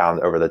 I have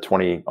found over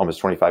the almost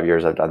 25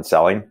 years I've done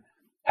selling,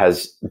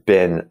 has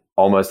been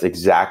almost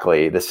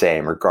exactly the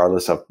same,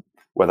 regardless of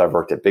whether I've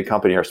worked at big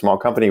company or small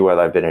company,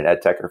 whether I've been in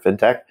ed tech or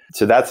fintech.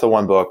 So that's the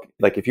one book.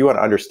 Like, if you want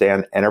to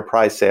understand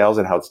enterprise sales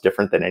and how it's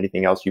different than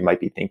anything else you might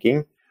be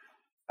thinking,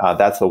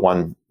 that's the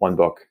one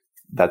book.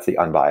 That's the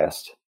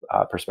unbiased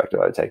perspective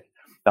I would take.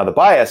 Now, the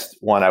biased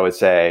one I would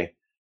say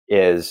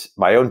is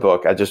my own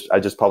book. I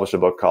just published a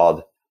book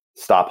called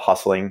Stop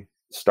Hustling,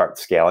 Start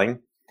Scaling.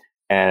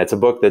 And it's a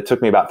book that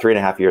took me about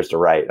 3.5 years to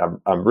write.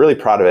 I'm really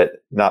proud of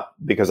it, not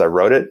because I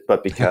wrote it,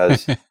 but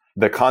because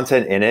the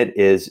content in it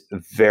is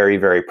very,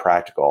 very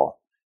practical.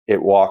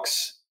 It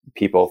walks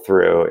people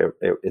through.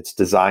 It's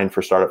designed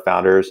for startup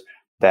founders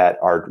that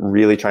are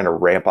really trying to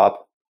ramp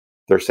up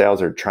their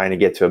sales or trying to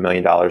get to $1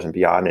 million and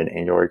beyond in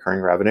annual recurring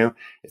revenue.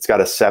 It's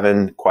got a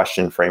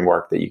 7-question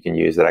framework that you can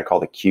use that I call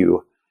the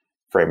Q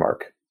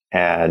framework.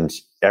 And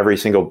every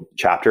single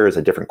chapter is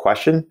a different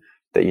question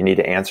that you need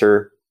to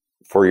answer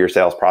for your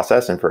sales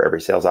process and for every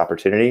sales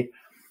opportunity.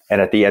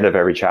 And at the end of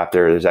every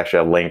chapter, there's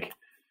actually a link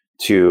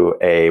to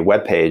a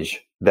web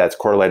page that's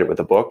correlated with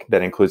the book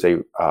that includes a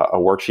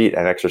worksheet,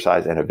 an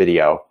exercise, and a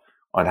video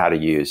on how to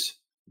use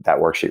that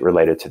worksheet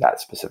related to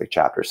that specific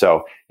chapter.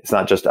 So it's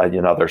not just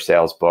another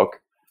sales book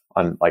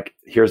on like,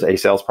 here's a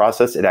sales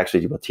process. It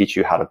actually will teach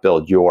you how to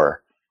build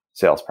your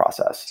sales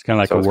process. It's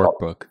kind of like a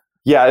workbook.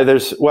 Yeah,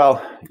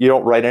 you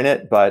don't write in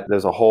it, but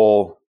there's a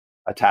whole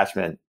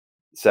attachment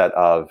set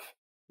of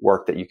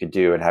work that you could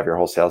do and have your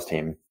whole sales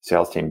team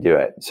do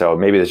it. So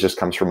maybe this just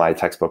comes from my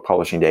textbook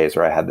publishing days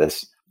where I had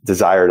this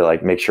desire to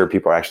like make sure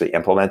people are actually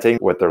implementing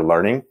what they're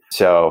learning.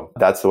 So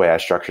that's the way I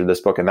structured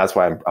this book. And that's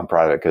why I'm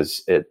proud of it,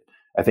 because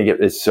I think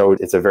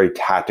it's a very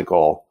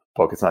tactical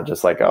book. It's not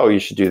just like, oh, you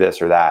should do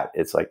this or that.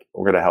 It's like,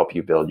 we're going to help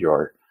you build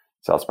your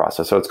sales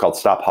process. So it's called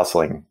Stop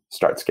Hustling,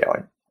 Start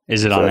Scaling.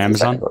 Is it on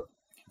Amazon?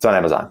 It's on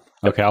Amazon.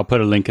 Okay. I'll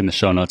put a link in the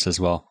show notes as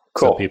well.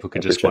 Cool. So people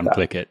could just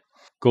click it.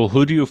 Cool.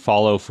 Who do you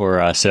follow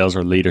for sales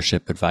or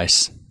leadership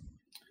advice?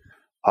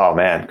 Oh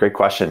man, great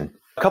question.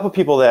 A couple of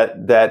people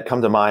that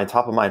come to mind,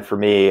 top of mind for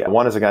me.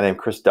 One is a guy named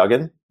Chris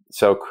Duggan.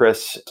 So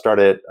Chris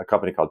started a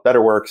company called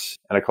BetterWorks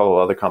and a couple of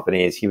other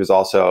companies. He was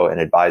also an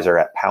advisor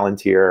at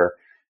Palantir,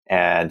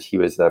 and he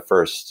was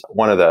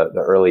one of the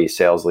early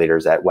sales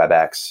leaders at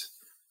WebEx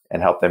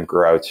and helped them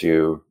grow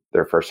to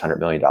their first $100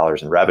 million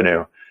in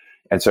revenue.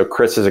 And so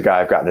Chris is a guy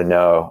I've gotten to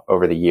know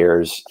over the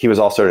years. He was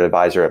also an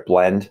advisor at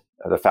Blend.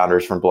 The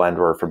founders from Blend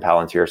were from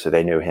Palantir, so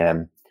they knew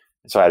him.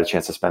 So I had a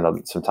chance to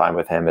spend some time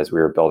with him as we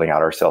were building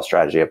out our sales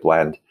strategy at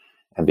Blend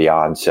and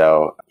beyond.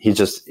 So he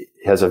just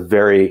has a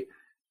very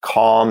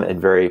calm and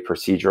very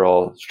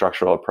procedural,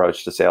 structural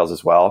approach to sales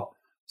as well.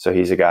 So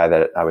he's a guy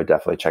that I would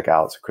definitely check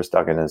out. So Chris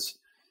Duggan is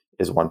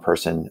one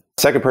person.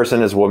 Second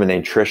person is a woman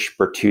named Trish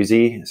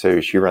Bertuzzi.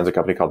 So she runs a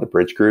company called The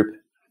Bridge Group.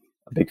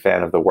 A big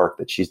fan of the work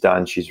that she's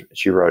done.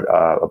 She wrote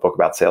a book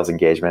about sales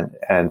engagement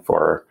and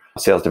for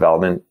sales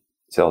development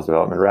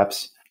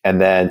reps. And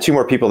then two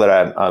more people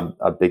that I'm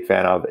a big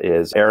fan of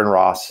is Aaron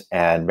Ross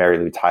and Mary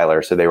Lou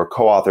Tyler. So they were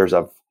co-authors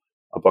of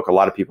a book a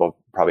lot of people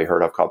probably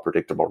heard of called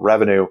Predictable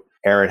Revenue.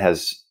 Aaron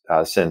has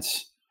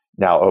since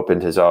now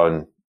opened his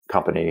own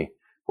company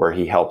where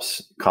he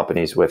helps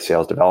companies with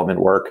sales development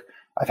work.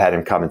 I've had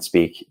him come and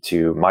speak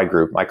to my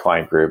group, my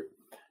client group,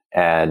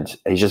 and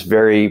he's just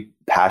very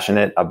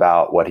passionate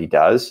about what he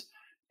does.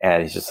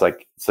 And he's just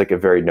like, it's like a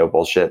very no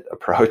bullshit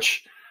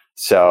approach.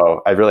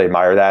 So I really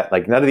admire that.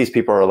 Like none of these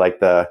people are like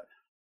the,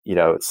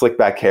 slick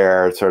back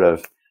hair sort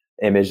of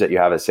image that you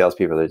have as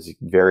salespeople. They're just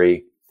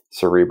very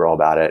cerebral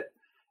about it.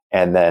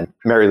 And then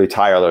Mary Lou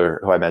Tyler,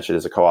 who I mentioned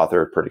is a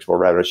co-author of Predictable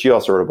Revenue. She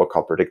also wrote a book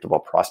called Predictable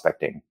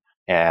Prospecting.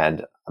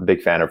 And I'm a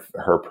big fan of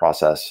her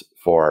process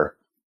for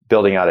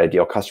building out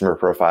ideal customer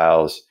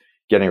profiles,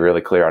 getting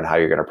really clear on how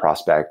you're going to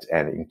prospect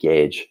and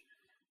engage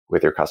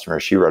with your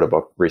customers. She wrote a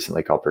book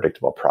recently called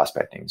Predictable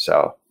Prospecting.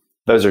 So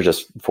those are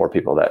just four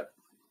people that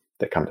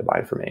come to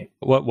mind for me.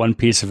 What one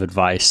piece of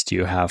advice do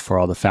you have for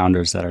all the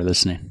founders that are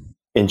listening?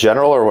 In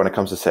general, or when it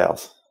comes to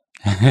sales?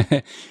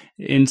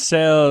 In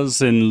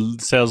sales and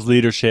sales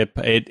leadership,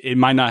 it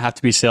might not have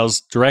to be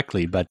sales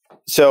directly, but...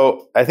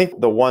 So I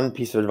think the one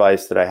piece of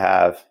advice that I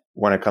have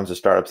when it comes to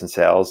startups and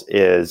sales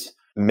is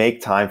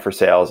make time for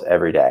sales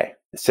every day.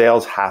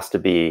 Sales has to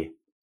be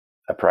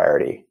a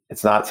priority.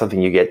 It's not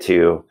something you get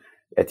to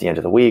at the end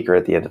of the week or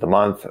at the end of the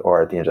month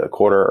or at the end of the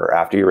quarter or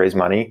after you raise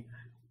money.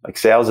 Like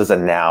sales is a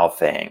now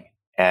thing.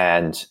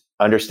 And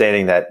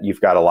understanding that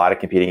you've got a lot of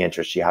competing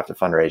interests, you have to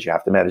fundraise, you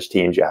have to manage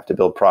teams, you have to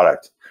build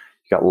product.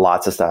 You've got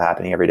lots of stuff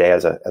happening every day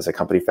as a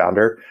company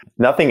founder.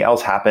 Nothing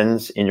else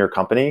happens in your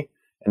company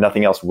and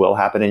nothing else will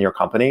happen in your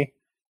company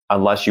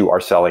unless you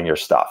are selling your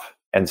stuff.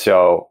 And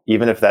so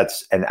even if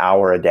that's an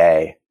hour a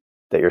day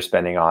that you're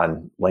spending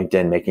on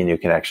LinkedIn making new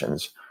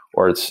connections,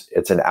 or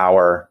it's an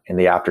hour in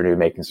the afternoon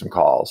making some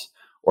calls,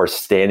 or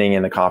standing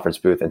in the conference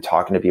booth and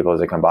talking to people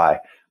as they come by,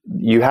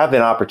 you have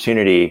an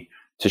opportunity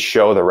to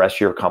show the rest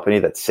of your company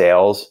that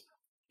sales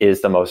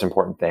is the most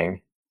important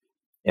thing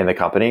in the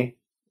company.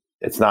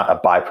 It's not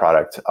a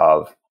byproduct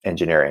of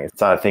engineering.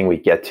 It's not a thing we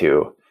get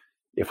to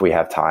if we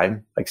have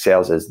time. Like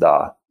sales is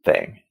the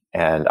thing.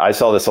 And I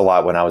saw this a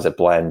lot when I was at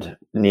Blend.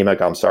 Nima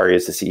Gamsari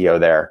is the CEO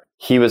there.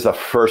 He was the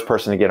first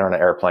person to get on an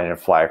airplane and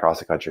fly across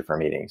the country for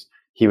meetings.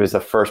 He was the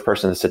first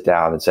person to sit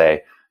down and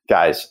say,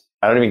 guys,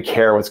 I don't even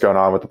care what's going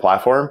on with the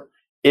platform.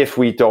 If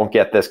we don't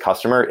get this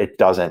customer, it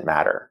doesn't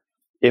matter.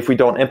 If we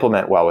don't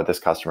implement well with this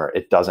customer,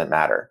 it doesn't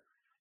matter.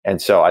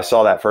 And so I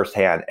saw that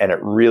firsthand, and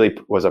it really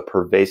was a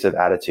pervasive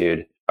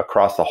attitude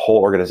across the whole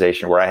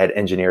organization where I had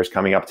engineers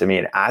coming up to me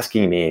and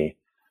asking me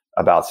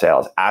about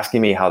sales,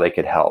 asking me how they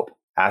could help,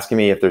 asking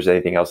me if there's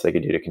anything else they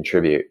could do to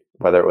contribute,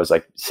 whether it was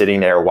like sitting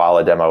there while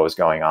a demo was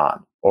going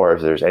on, or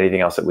if there's anything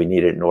else that we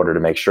needed in order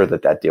to make sure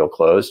that that deal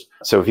closed.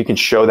 So if you can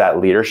show that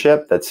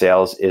leadership, that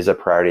sales is a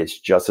priority, it's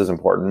just as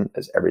important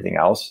as everything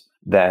else,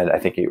 then I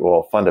think it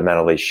will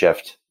fundamentally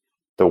shift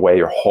the way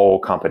your whole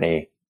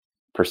company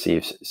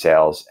perceives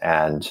sales,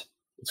 and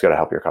it's going to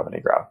help your company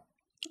grow.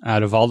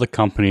 Out of all the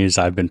companies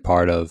I've been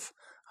part of,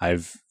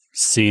 I've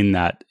seen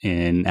that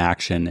in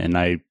action, and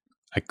I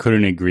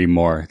couldn't agree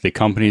more. The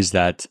companies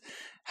that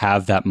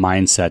have that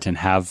mindset and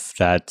have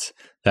that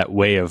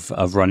way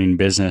of running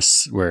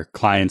business where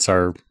clients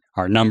are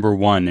number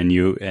one and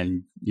you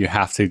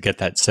have to get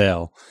that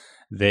sale,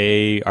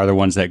 they are the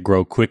ones that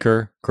grow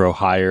quicker, grow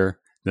higher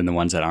than the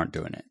ones that aren't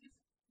doing it.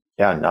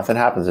 Yeah, nothing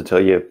happens until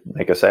you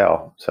make a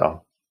sale.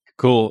 So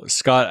cool.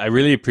 Scott, I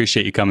really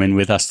appreciate you coming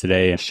with us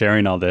today and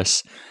sharing all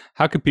this.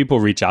 How could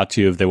people reach out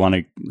to you if they want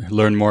to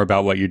learn more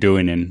about what you're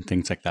doing and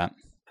things like that?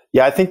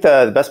 Yeah, I think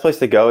the best place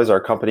to go is our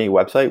company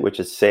website, which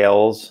is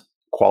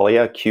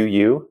salesqualia,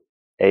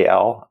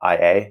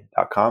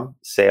 QUALIA.com.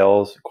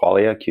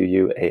 Salesqualia,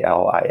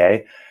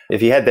 QUALIA.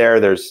 If you head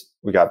there,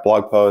 we got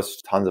blog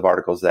posts, tons of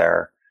articles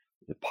there,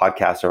 a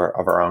podcast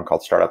of our own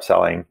called Startup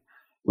Selling.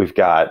 We've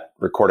got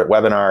recorded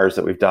webinars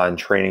that we've done,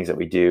 trainings that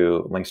we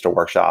do, links to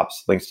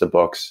workshops, links to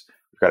books.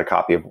 We've got a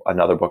copy of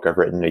another book I've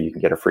written that you can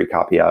get a free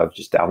copy of.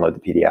 Just download the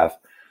PDF.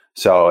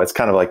 So it's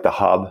kind of like the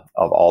hub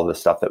of all the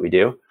stuff that we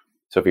do.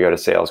 So if you go to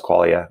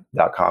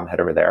salesqualia.com, head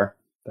over there.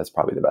 That's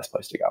probably the best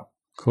place to go.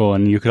 Cool.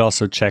 And you could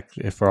also check,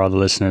 for all the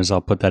listeners, I'll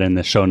put that in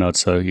the show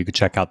notes. So you could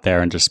check out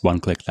there and just one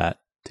click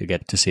that to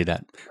get to see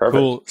that. Perfect.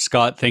 Cool.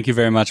 Scott, thank you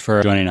very much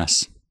for joining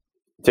us.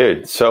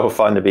 Dude, so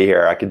fun to be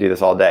here. I could do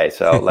this all day.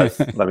 So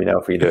let me know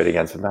if we can do it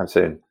again sometime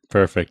soon.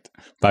 Perfect.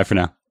 Bye for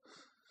now.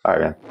 All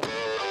right, man.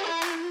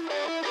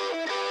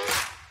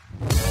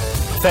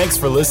 Thanks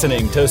for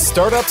listening to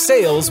Startup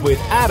Sales with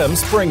Adam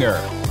Springer.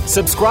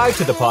 Subscribe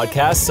to the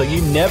podcast so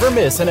you never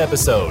miss an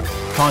episode.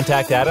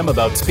 Contact Adam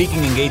about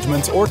speaking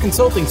engagements or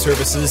consulting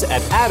services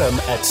at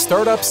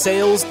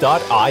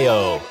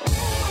adam@startupsales.io.